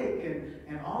beautiful lake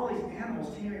and all these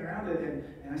animals teeming around it,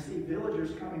 and I see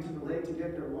villagers coming to the lake to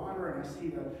get their water, and I see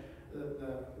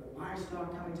the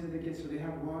livestock coming to the gate so they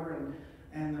have water,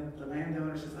 and the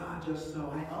landowner says, just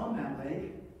so, I own that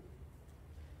lake,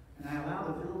 and I allow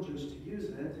the villagers to use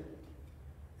it,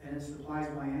 and it supplies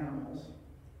my animals,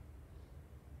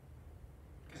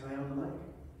 because I own the lake.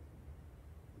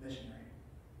 Missionary.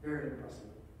 Very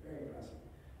impressive. Very impressive.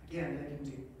 Again,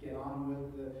 thinking to get on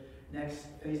with the next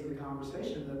phase of the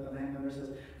conversation, that the landowner says,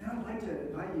 now I'd like to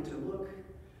invite you to look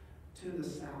to the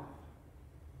south.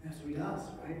 That's what he does,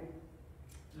 right?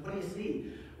 So what do you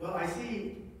see? Well, I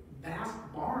see vast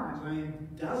barns. I mean,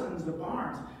 dozens of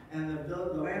barns. And the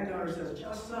landowner says,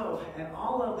 just so. And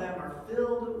all of them are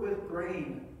filled with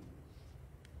grain.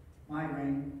 My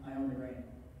grain, I own the grain.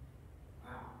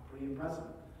 Wow, pretty impressive.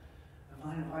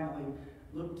 And finally,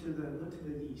 look to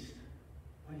the east.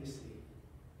 What do you see?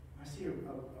 I see a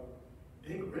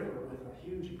big river with a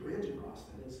huge bridge across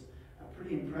it. It's a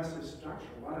pretty impressive structure.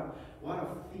 What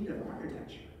a feat of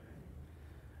architecture.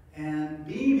 And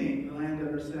beaming, the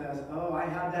landowner says, I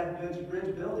had that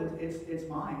bridge built. It's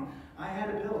mine. I had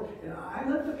it built. And I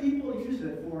let the people use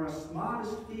it for a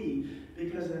modest fee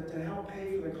because to help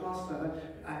pay for the cost of it.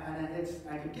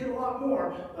 I could get a lot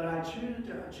more, but I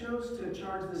chose to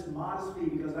charge this modest fee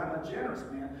because I'm a generous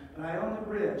man, but I own the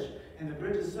bridge. And the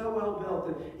bridge is so well built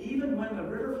that even when the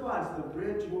river floods, the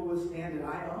bridge will withstand it.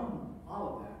 I own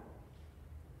all of that.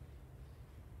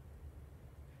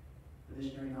 The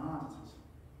missionary nods and says,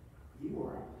 you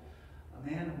are a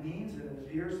man of means, and it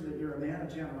appears that you're a man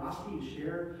of generosity. You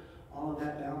share all of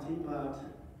that bounty, but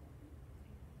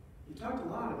you talked a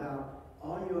lot about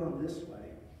all you own this way.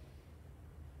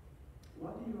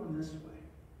 What do you own this way?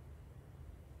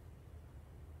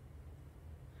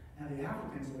 Now the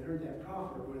Africans that heard that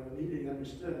proverb would have immediately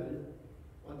understood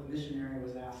what the missionary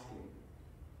was asking.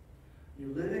 You're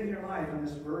living your life in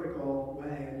this vertical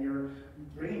way, and you're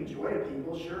bringing joy to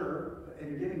people, sure, and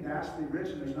you're getting vastly rich,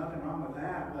 and there's nothing wrong with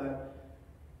that, but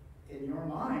in your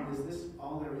mind, is this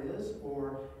all there is,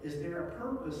 or is there a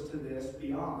purpose to this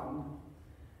beyond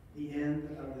the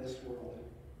end of this world?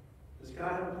 Does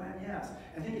God have a plan? Yes.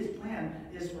 I think his plan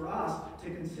is for us to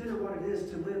consider what it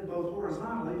is to live both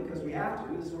horizontally, because we have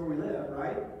to, this is where we live,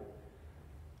 right?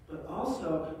 but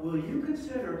also, will you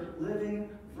consider living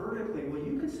vertically? Will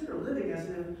you consider living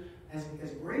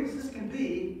as great as this can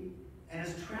be, and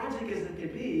as tragic as it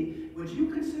could be, would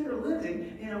you consider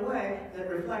living in a way that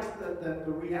reflects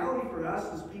the reality for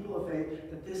us as people of faith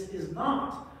that this is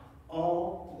not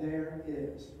all there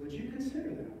is? Would you consider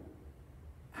that?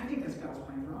 I think that's God's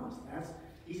plan for us.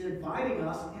 He's inviting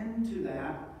us into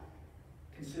that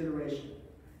consideration.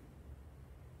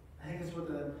 I think that's what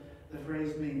the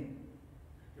phrase means.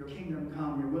 Your kingdom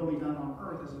come, your will be done on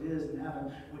earth as it is in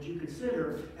heaven. Would you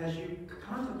consider, as you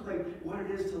contemplate what it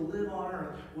is to live on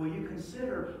earth, will you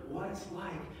consider what it's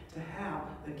like to have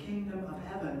the kingdom of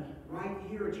heaven right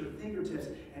here at your fingertips,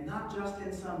 and not just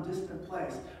in some distant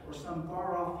place or some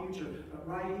far-off future, but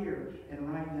right here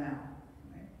and right now?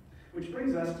 Right? Which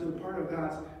brings us to the part of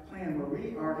God's plan where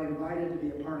we are invited to be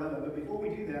a part of it. But before we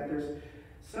do that, there's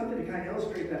something to kind of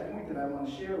illustrate that point that I want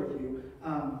to share with you.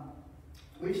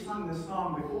 We've sung this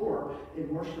song before in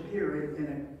worship here in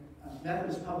a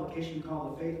Methodist publication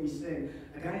called The Faith We Sing.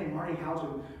 A guy named Marty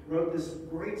Houghton wrote this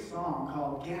great song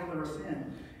called Gather Us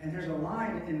In. And there's a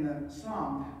line in the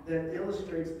song that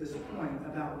illustrates this point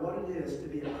about what it is to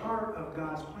be a part of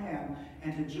God's plan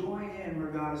and to join in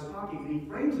where God is talking. And he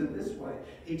frames it this way.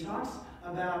 He talks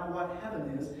about what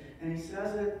heaven is, and he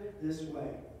says it this way.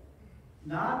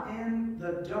 Not in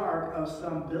the dark of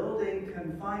some building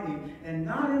confining, and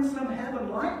not in some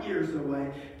heaven light years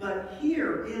away, but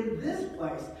here in this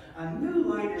place, a new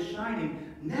light is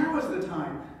shining. Now is the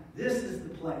time. This is the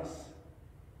place.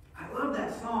 I love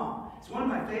that song. It's one of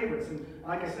my favorites. And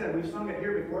like I said, we've sung it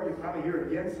here before. You'll probably hear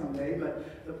it again someday. But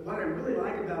what I really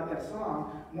like about that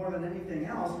song, more than anything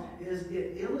else, is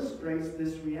it illustrates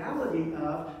this reality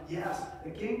of, yes, the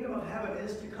kingdom of heaven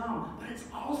is to come, but it's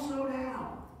also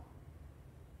now.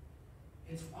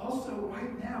 It's also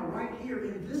right now, right here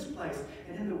in this place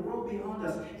and in the world beyond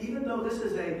us. Even though this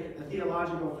is the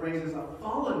theological phrase is a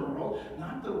fallen world,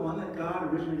 not the one that God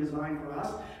originally designed for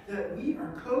us, that we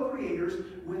are co-creators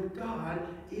with God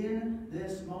in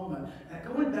this moment.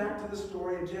 Now, going back to the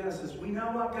story of Genesis, we know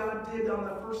what God did on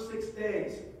the first 6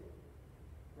 days.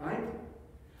 Right?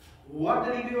 What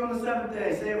did he do on the 7th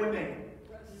day? Say it with me.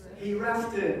 He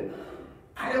rested.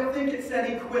 I don't think it said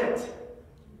he quit.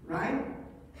 Right?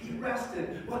 He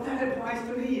rested. What that implies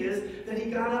to me is that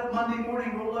he got up Monday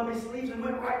morning, rolled up his sleeves, and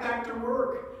went right back to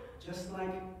work, just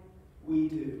like we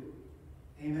do.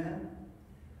 Amen?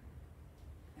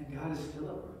 And God is still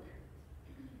at work.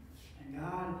 And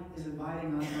God is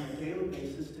inviting us on a daily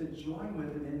basis to join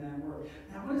with him in that work.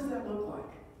 Now, what does that look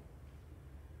like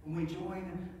when we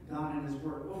join God in his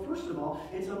work? Well, first of all,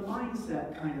 it's a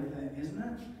mindset kind of thing, isn't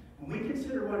it? When we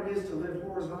consider what it is to live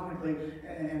horizontally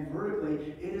and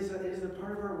vertically, it is a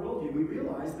part of our worldview. We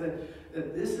realize that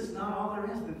this is not all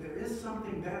there is, that there is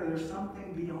something better, there's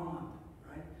something beyond.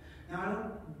 Right?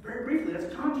 Now, very briefly,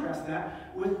 let's contrast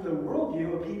that with the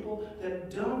worldview of people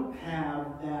that don't have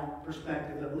that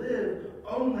perspective, that live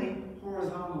only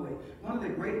horizontally. One of the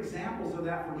great examples of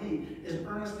that for me is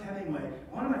Ernest Hemingway.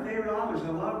 One of my favorite authors. I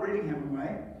love reading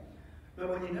Hemingway. But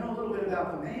when you know a little bit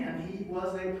about the man, he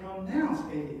was a pronounced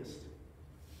atheist.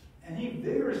 And he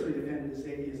vigorously defended his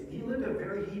atheism. He lived a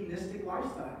very hedonistic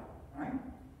lifestyle, right?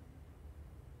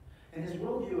 And his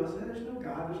worldview was that there's no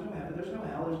God, there's no heaven, there's no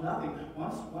hell, there's nothing.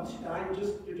 Once you die,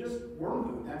 you're just worm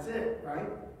food. That's it, right?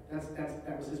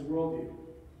 That was his worldview.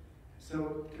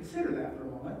 So consider that for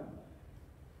a moment.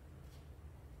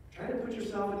 Try to put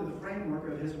yourself into the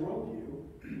framework of his worldview.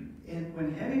 And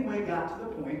when Hemingway got to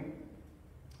the point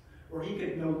where he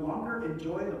could no longer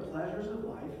enjoy the pleasures of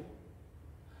life,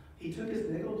 he took his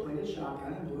nickel-plated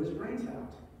shotgun and blew his brains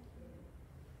out.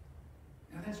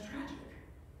 Now that's tragic.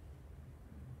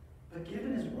 But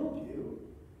given his worldview,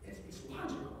 it's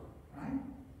logical, right?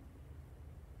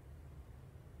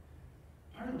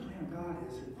 Part of the plan of God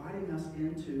is inviting us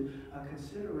into a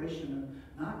consideration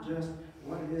of not just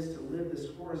what it is to live this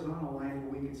horizontal life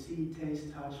where we can see,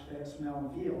 taste, touch, smell,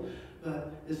 and feel,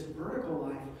 but this vertical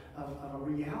life of a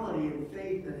reality and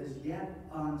faith that is yet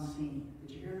unseen.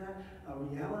 Did you hear that? A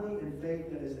reality and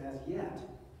faith that is as yet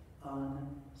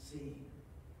unseen.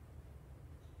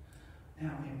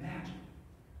 Now imagine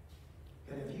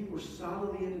that if you were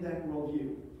solidly into that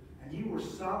worldview, and you were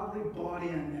solidly bought in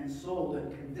and sold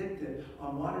and convicted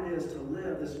on what it is to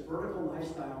live this vertical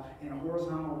lifestyle in a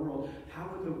horizontal world, how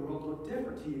would the world look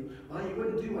different to you? Well, you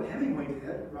wouldn't do what Hemingway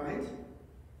did, right?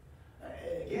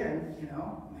 Again,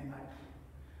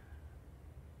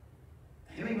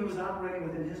 Hemingway was operating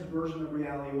within his version of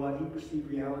reality, what he perceived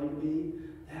reality to be.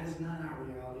 That is not our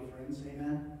reality, friends.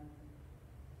 Amen?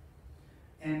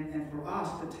 And for us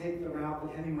to take the route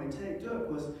that Hemingway took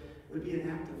would be an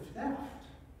act of theft.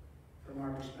 from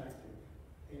our perspective.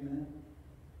 Amen?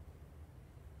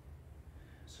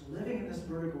 So living in this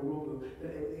vertical world,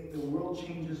 the world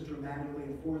changes dramatically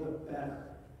and for the better.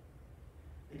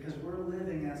 Because we're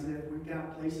living as if we've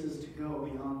got places to go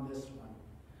beyond this one.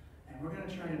 And we're going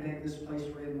to try to make this place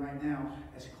we're in right now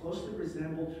as closely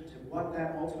resemble to what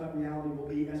that ultimate reality will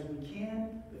be as we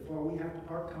can before we have to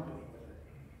part company with it.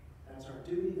 That's our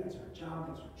duty, that's our job,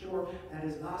 that's our chore. That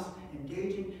is us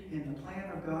engaging in the plan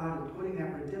of God and putting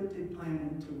that redemptive plan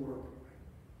into work.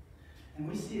 And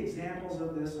we see examples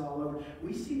of this all over.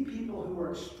 We see people who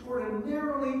are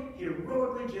extraordinarily,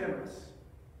 heroically generous.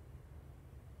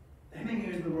 The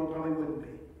Hemingways of the world probably wouldn't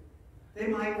be. They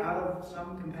might out of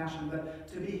some compassion, but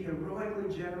to be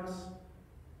heroically generous,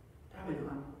 probably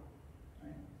not.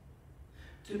 Right?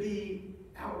 To be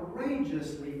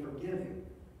outrageously forgiving.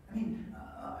 I mean,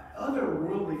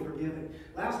 otherworldly forgiving.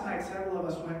 Last night, several of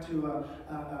us went to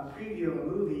a preview of a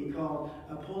movie called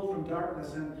Pulled from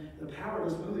Darkness, and the power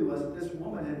of this movie was that this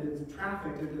woman had been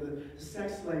trafficked into the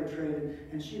sex slave trade,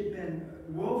 and she had been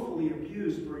woefully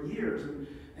abused for years.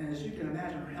 And as you can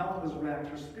imagine, her health was wrecked,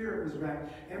 her spirit was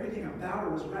wrecked, everything about her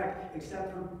was wrecked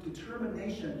except her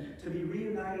determination to be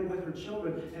reunited with her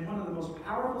children. And one of the most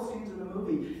powerful scenes in the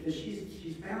movie is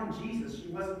she's found Jesus. She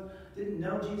didn't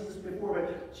know Jesus before,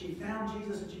 but she found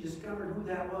Jesus and she discovered who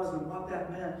that was and what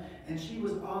that meant. And she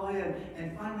was all in.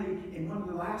 And finally, in one of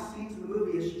the last scenes of the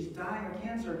movie, as she's dying of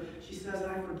cancer, she says,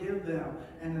 "I forgive them."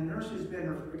 And the nurse who's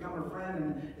become her friend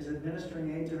and is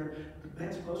administering aid to her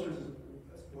bends closer and says,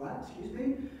 "What? Excuse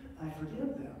me? I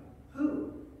forgive them."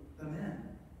 Who? The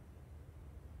men.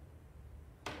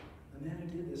 The men who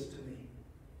did this to me.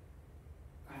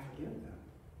 I forgive them.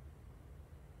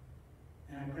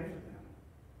 And I pray for them.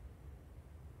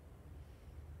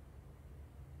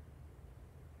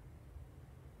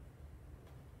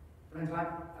 Friends,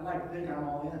 I like to think I'm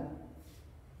all in.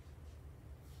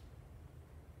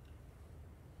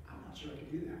 I'm not sure I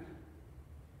could do that.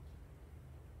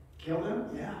 Kill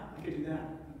them? Yeah, I could do that.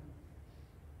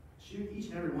 Shoot each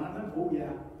and every one of them? Oh,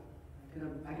 yeah.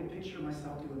 I could picture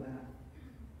myself doing that.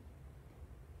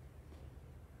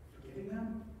 Forgiving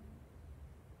them?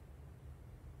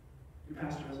 Your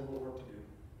pastor has a little work to do.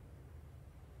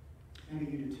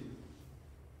 Maybe you do too.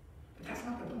 But that's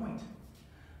not the point.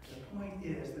 The point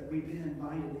is that we've been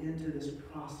invited into this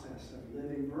process of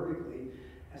living vertically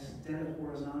instead of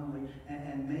horizontally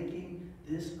and making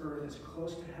this earth as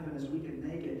close to heaven as we can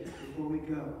make it before we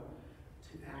go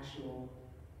to actual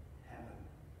heaven.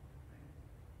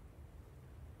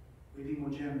 We'd be more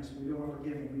generous. We'd be more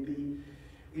forgiving.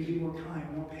 We'd be more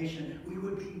kind, more patient. We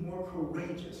would be more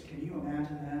courageous. Can you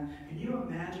imagine that? Can you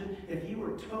imagine if you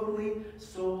were totally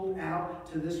sold out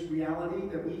to this reality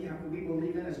that we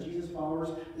believe in as Jesus followers,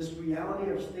 this reality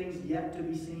of things yet to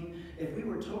be seen? If we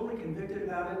were totally convicted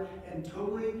about it and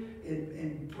totally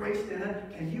embraced in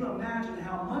it, can you imagine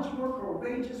how much more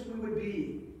courageous we would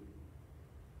be?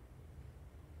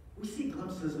 We see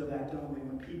glimpses of that, don't we,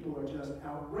 when people are just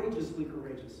outrageously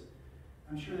courageous.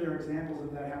 I'm sure there are examples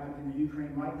of that happening in the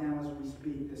Ukraine right now as we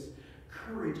speak. This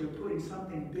courage of putting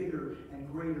something bigger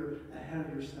and greater ahead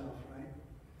of yourself, right?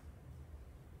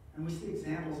 And we see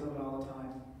examples of it all the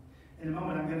time. In a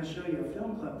moment, I'm going to show you a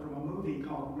film clip from a movie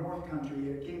called North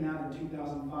Country. It came out in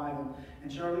 2005, and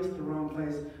Charlize Theron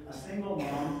plays a single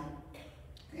mom,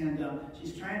 and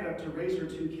she's trying to raise her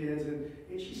two kids, and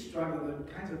she's struggling.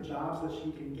 The kinds of jobs that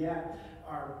she can get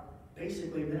are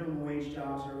basically minimum wage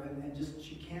jobs, and just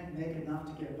she can't make enough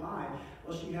to get by.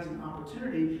 Well, she has an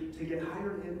opportunity to get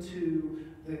hired into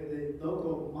the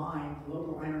local mine, the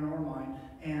local iron ore mine,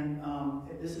 and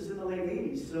this is in the late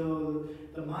 80s. So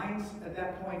the mines at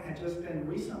that point had just been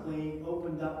recently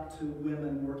opened up to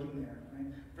women working there.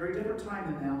 Right? Very different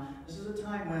time than now. This is a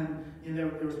time when there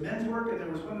was men's work and there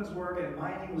was women's work, and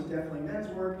mining was definitely men's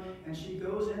work, and she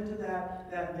goes into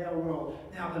that male world.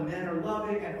 Now the men are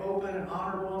loving and open and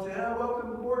honorable and say, "Oh,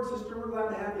 welcome aboard, sister, we're glad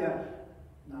to have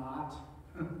you." Not.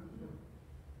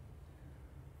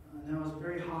 No, it was a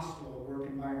very hostile work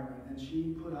environment, and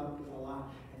she put up with a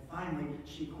lot. And finally,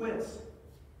 she quits.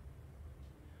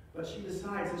 But she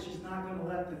decides that she's not going to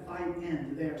let the fight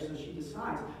end there. So she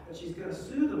decides that she's going to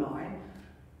sue the mine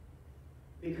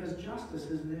because justice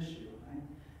is an issue. Right?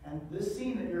 And this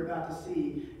scene that you're about to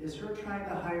see is her trying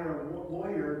to hire a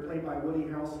lawyer played by Woody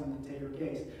Harrelson to take her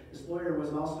case. This lawyer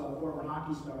was also a former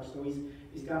hockey star, so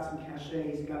he's got some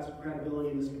cachet, he's got some credibility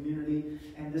in this community,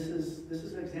 and this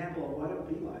is an example of what it would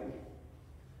be like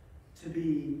to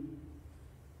be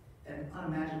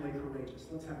unimaginably courageous.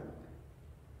 Let's have a look.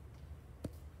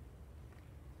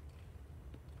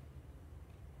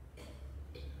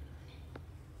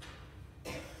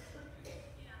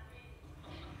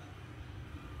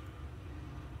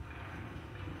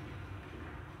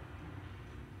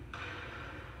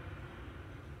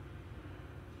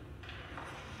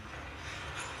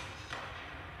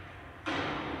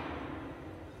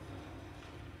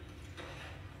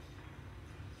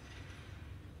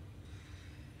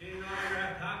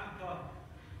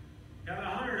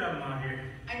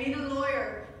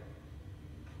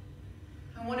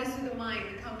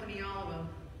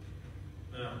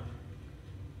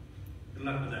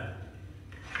 Good luck with that.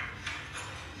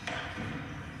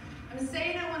 I'm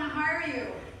saying I want to hire you.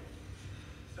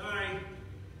 Sorry.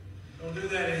 Don't do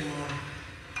that anymore.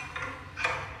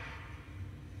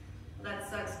 Well, that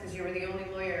sucks because you were the only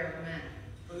lawyer I ever met.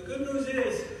 Well, the good news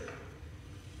is,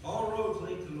 all roads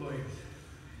lead to lawyers.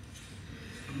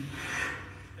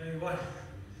 Tell you what,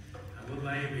 I will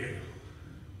buy you a beer.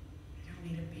 I don't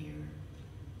need a beer.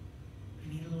 I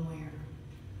need a lawyer.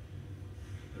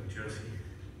 Look, Josie,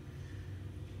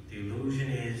 the illusion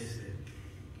is that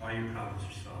all your problems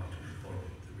are solved with court.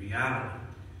 The reality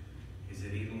is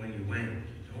that even when you win,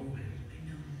 you don't win. I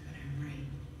know, but I'm right.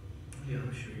 Yeah,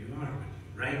 I'm sure you are,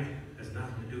 but right has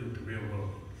nothing to do with the real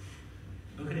world.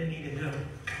 Look at Anita Hill.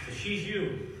 So she's you.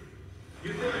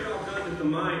 You think you're all done with the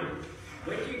mind.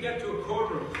 Wait till you get to a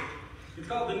courtroom. It's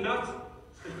called the nuts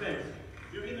defense.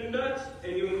 You're either nuts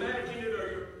and you imagine it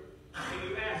or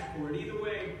you ask for it. Either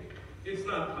way, it's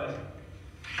not pleasant.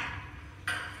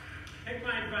 Take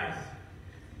my advice.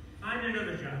 Find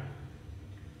another job.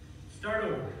 Start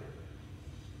over.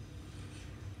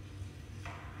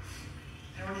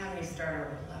 I don't have any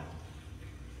starter left.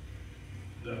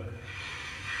 Look,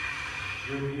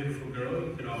 you're a beautiful girl.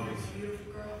 You could always... I'm a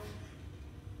beautiful girl.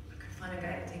 I could find a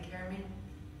guy to take care of me.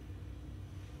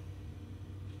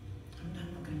 I'm not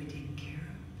going to be taken care of.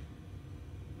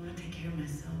 I want to take care of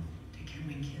myself, take care of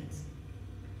my kids.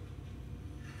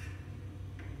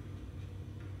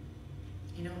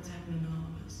 You know what's happening to all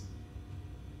of us?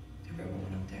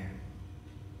 Everyone up there.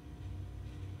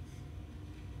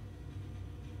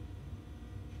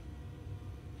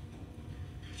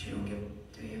 But you don't give,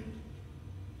 do you?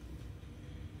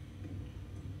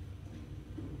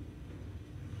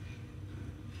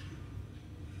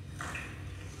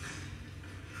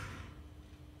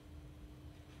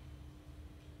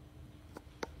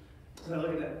 As I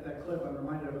look at that clip, I'm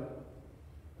reminded of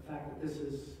the fact that this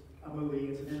is a movie,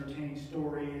 it's an entertaining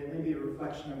story, it may be a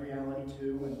reflection of reality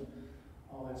too, and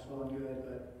all that's well and good,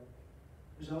 but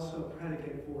there's also a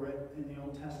predicate for it in the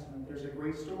Old Testament. There's a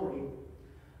great story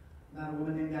about a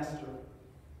woman named Esther.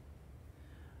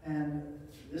 And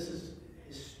this is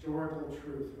historical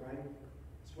truth, right?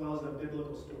 As well as a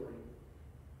biblical story.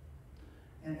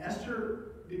 And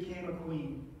Esther became a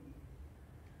queen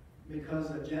because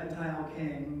a Gentile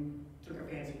king took a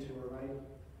fancy to her, right?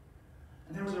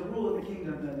 And there was a rule in the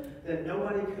kingdom that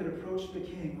nobody could approach the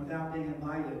king without being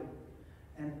invited.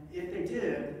 And if they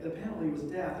did, the penalty was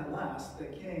death unless the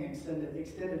king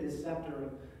extended his scepter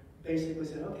and basically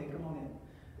said, okay, come on in.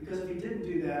 Because if he didn't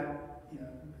do that, you know,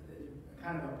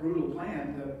 kind of a brutal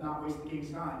plan to not waste the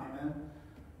king's time,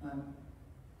 amen?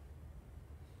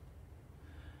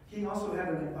 King also had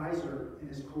an advisor in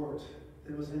his court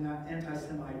that was an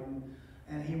anti-Semite,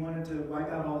 and he wanted to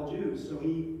wipe out all the Jews. So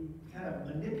he kind of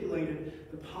manipulated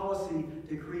the policy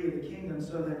decree of the kingdom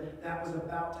so that was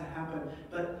about to happen.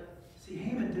 But see,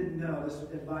 Haman didn't know, this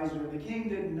advisor. The king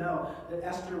didn't know that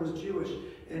Esther was Jewish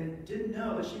and didn't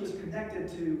know that she was connected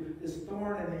to this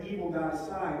thorn in the evil guy's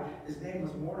side. His name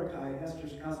was Mordecai,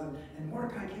 Esther's cousin. And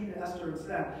Mordecai came to Esther and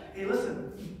said, hey,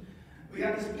 listen, we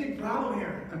got this big problem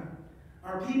here.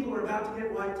 Our people are about to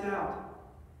get wiped out.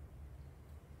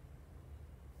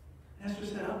 And Esther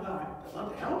said, oh, well, I'd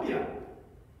love to help you.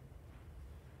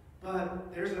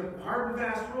 But there's a hard and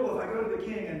fast rule. If I go to the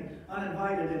king and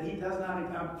uninvited and he does not,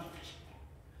 and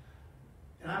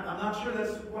I'm not sure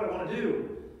that's what I want to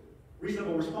do.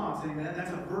 Reasonable response, amen.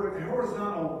 That's a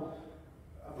horizontal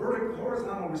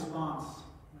response,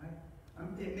 right?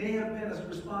 It may have been a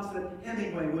response that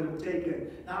Hemingway would have taken,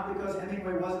 not because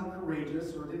Hemingway wasn't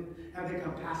courageous or didn't have the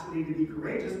capacity to be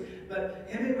courageous, but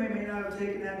Hemingway may not have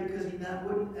taken that because he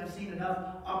wouldn't have seen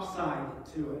enough upside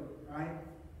to it, right?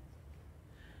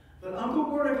 But Uncle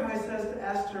Mordecai says to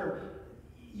Esther,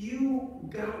 you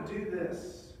got to do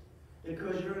this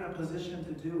because you're in a position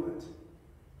to do it.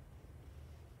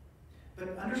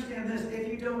 But understand this, if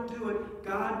you don't do it,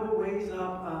 God will raise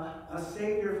up a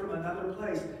Savior from another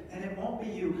place, and it won't be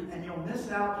you, and you'll miss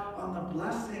out on the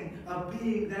blessing of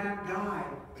being that guy.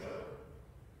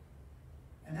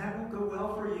 And that won't go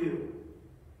well for you.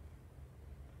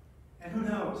 And who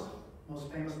knows? Most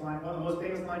famous line, one of the most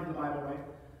famous lines in the Bible, right?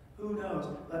 Who knows?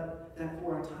 But that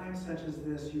for a time such as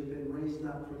this, you've been raised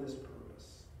up for this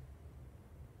purpose.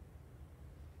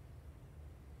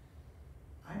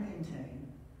 I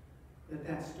maintain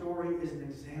that story is an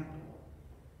example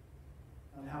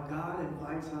of how God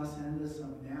invites us into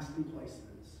some nasty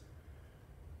places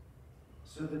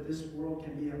so that this world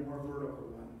can be a more vertical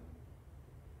one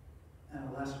and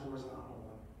a less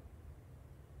horizontal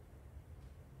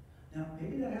one. Now,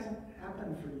 maybe that hasn't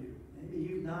happened for you. Maybe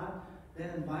you've not been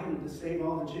invited to save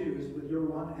all the Jews with your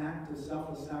one act of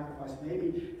selfless sacrifice.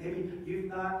 Maybe you've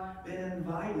not been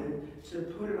invited to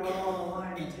put it all on the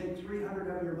line and take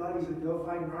 300 of your buddies and go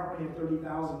fight an army of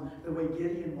 30,000 the way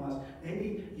Gideon was.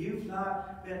 Maybe you've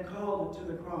not been called to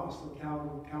the cross of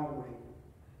Calvary.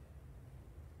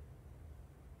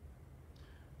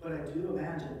 But I do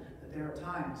imagine that there are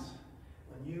times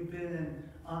when you've been in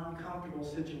uncomfortable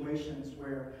situations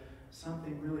where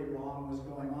something really wrong was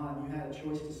going on and you had a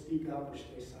choice to speak up or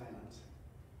stay silent.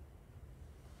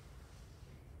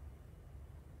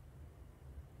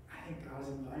 I think God is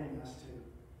inviting us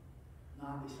to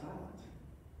not be silent,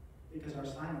 because our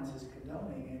silence is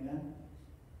condoning, amen?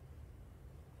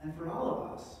 And for all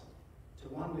of us, to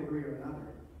one degree or another,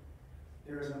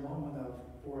 there is a moment of,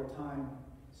 for a time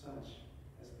such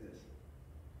as this.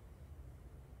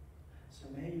 So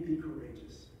may you be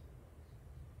courageous.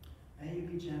 May you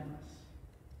be generous.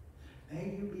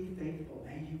 May you be faithful.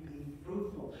 May you be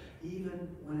fruitful, even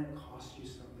when it costs you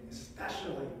something,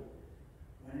 especially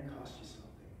when it costs you something.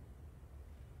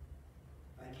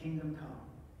 Thy kingdom come.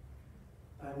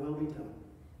 Thy will be done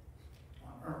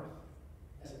on earth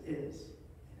as it is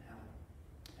in heaven.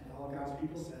 And all of God's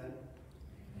people said,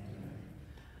 Amen.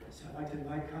 So I'd like to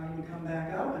invite Connie to come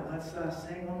back up, and let's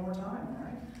sing one more time, all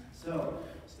right? So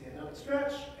stand up and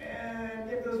stretch, and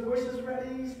get those voices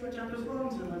ready, stretch out those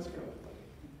lungs, and let's go.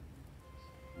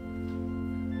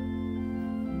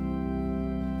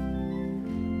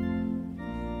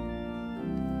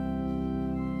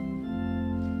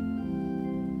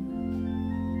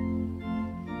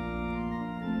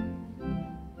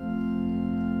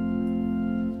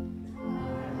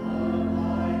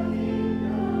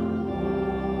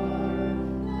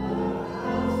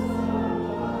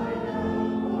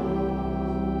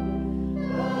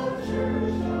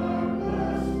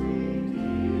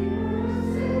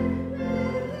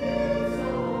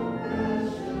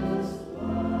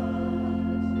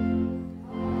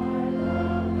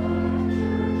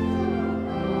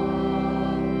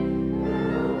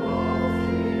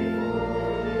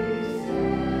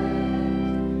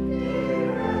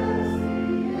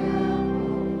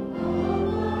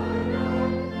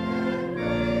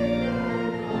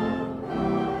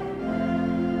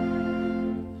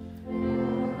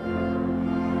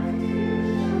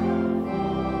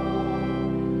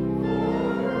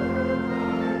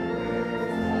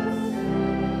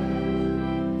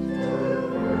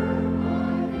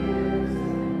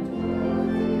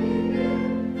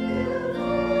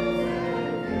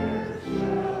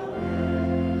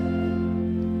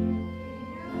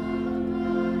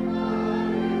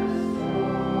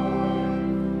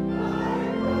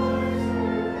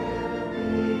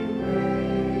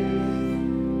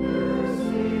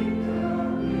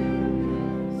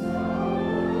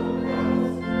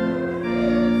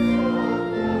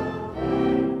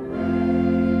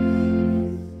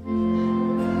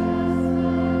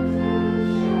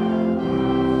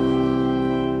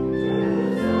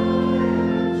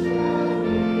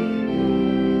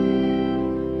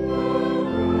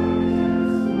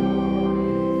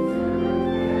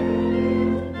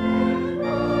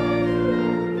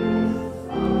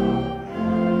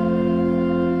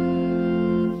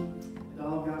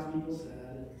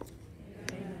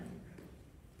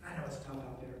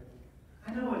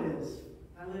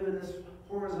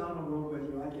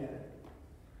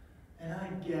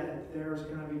 There's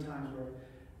going to be times where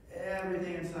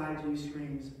everything inside you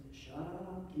screams, shut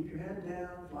up, keep your head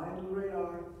down, fly under the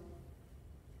radar.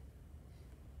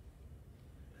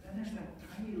 But then there's that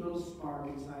tiny little spark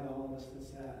inside all of us that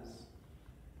says,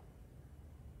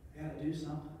 I got to do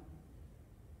something.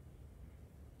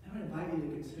 I would invite you to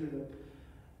consider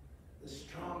the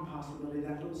strong possibility,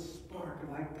 that little spark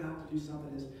of I've got to do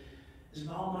something is an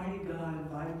almighty God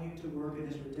inviting you to work in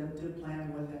his redemptive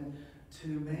plan with him to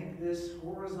make this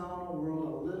horizontal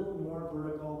world a little more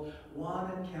vertical, one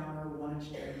encounter, one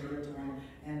exchange at a time.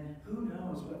 And who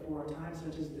knows, but for a time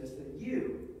such as this, that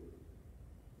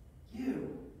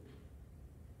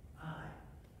I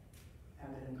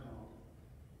have been called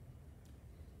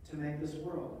to make this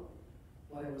world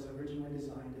what it was originally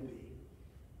designed to be.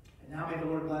 And now may the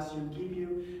Lord bless you and keep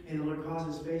you. May the Lord cause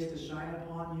his face to shine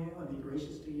upon you and be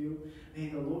gracious to you. May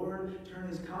the Lord turn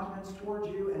his countenance toward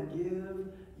you and give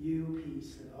you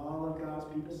peace. And all of God's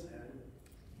people said,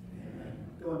 Amen.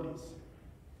 Go in peace.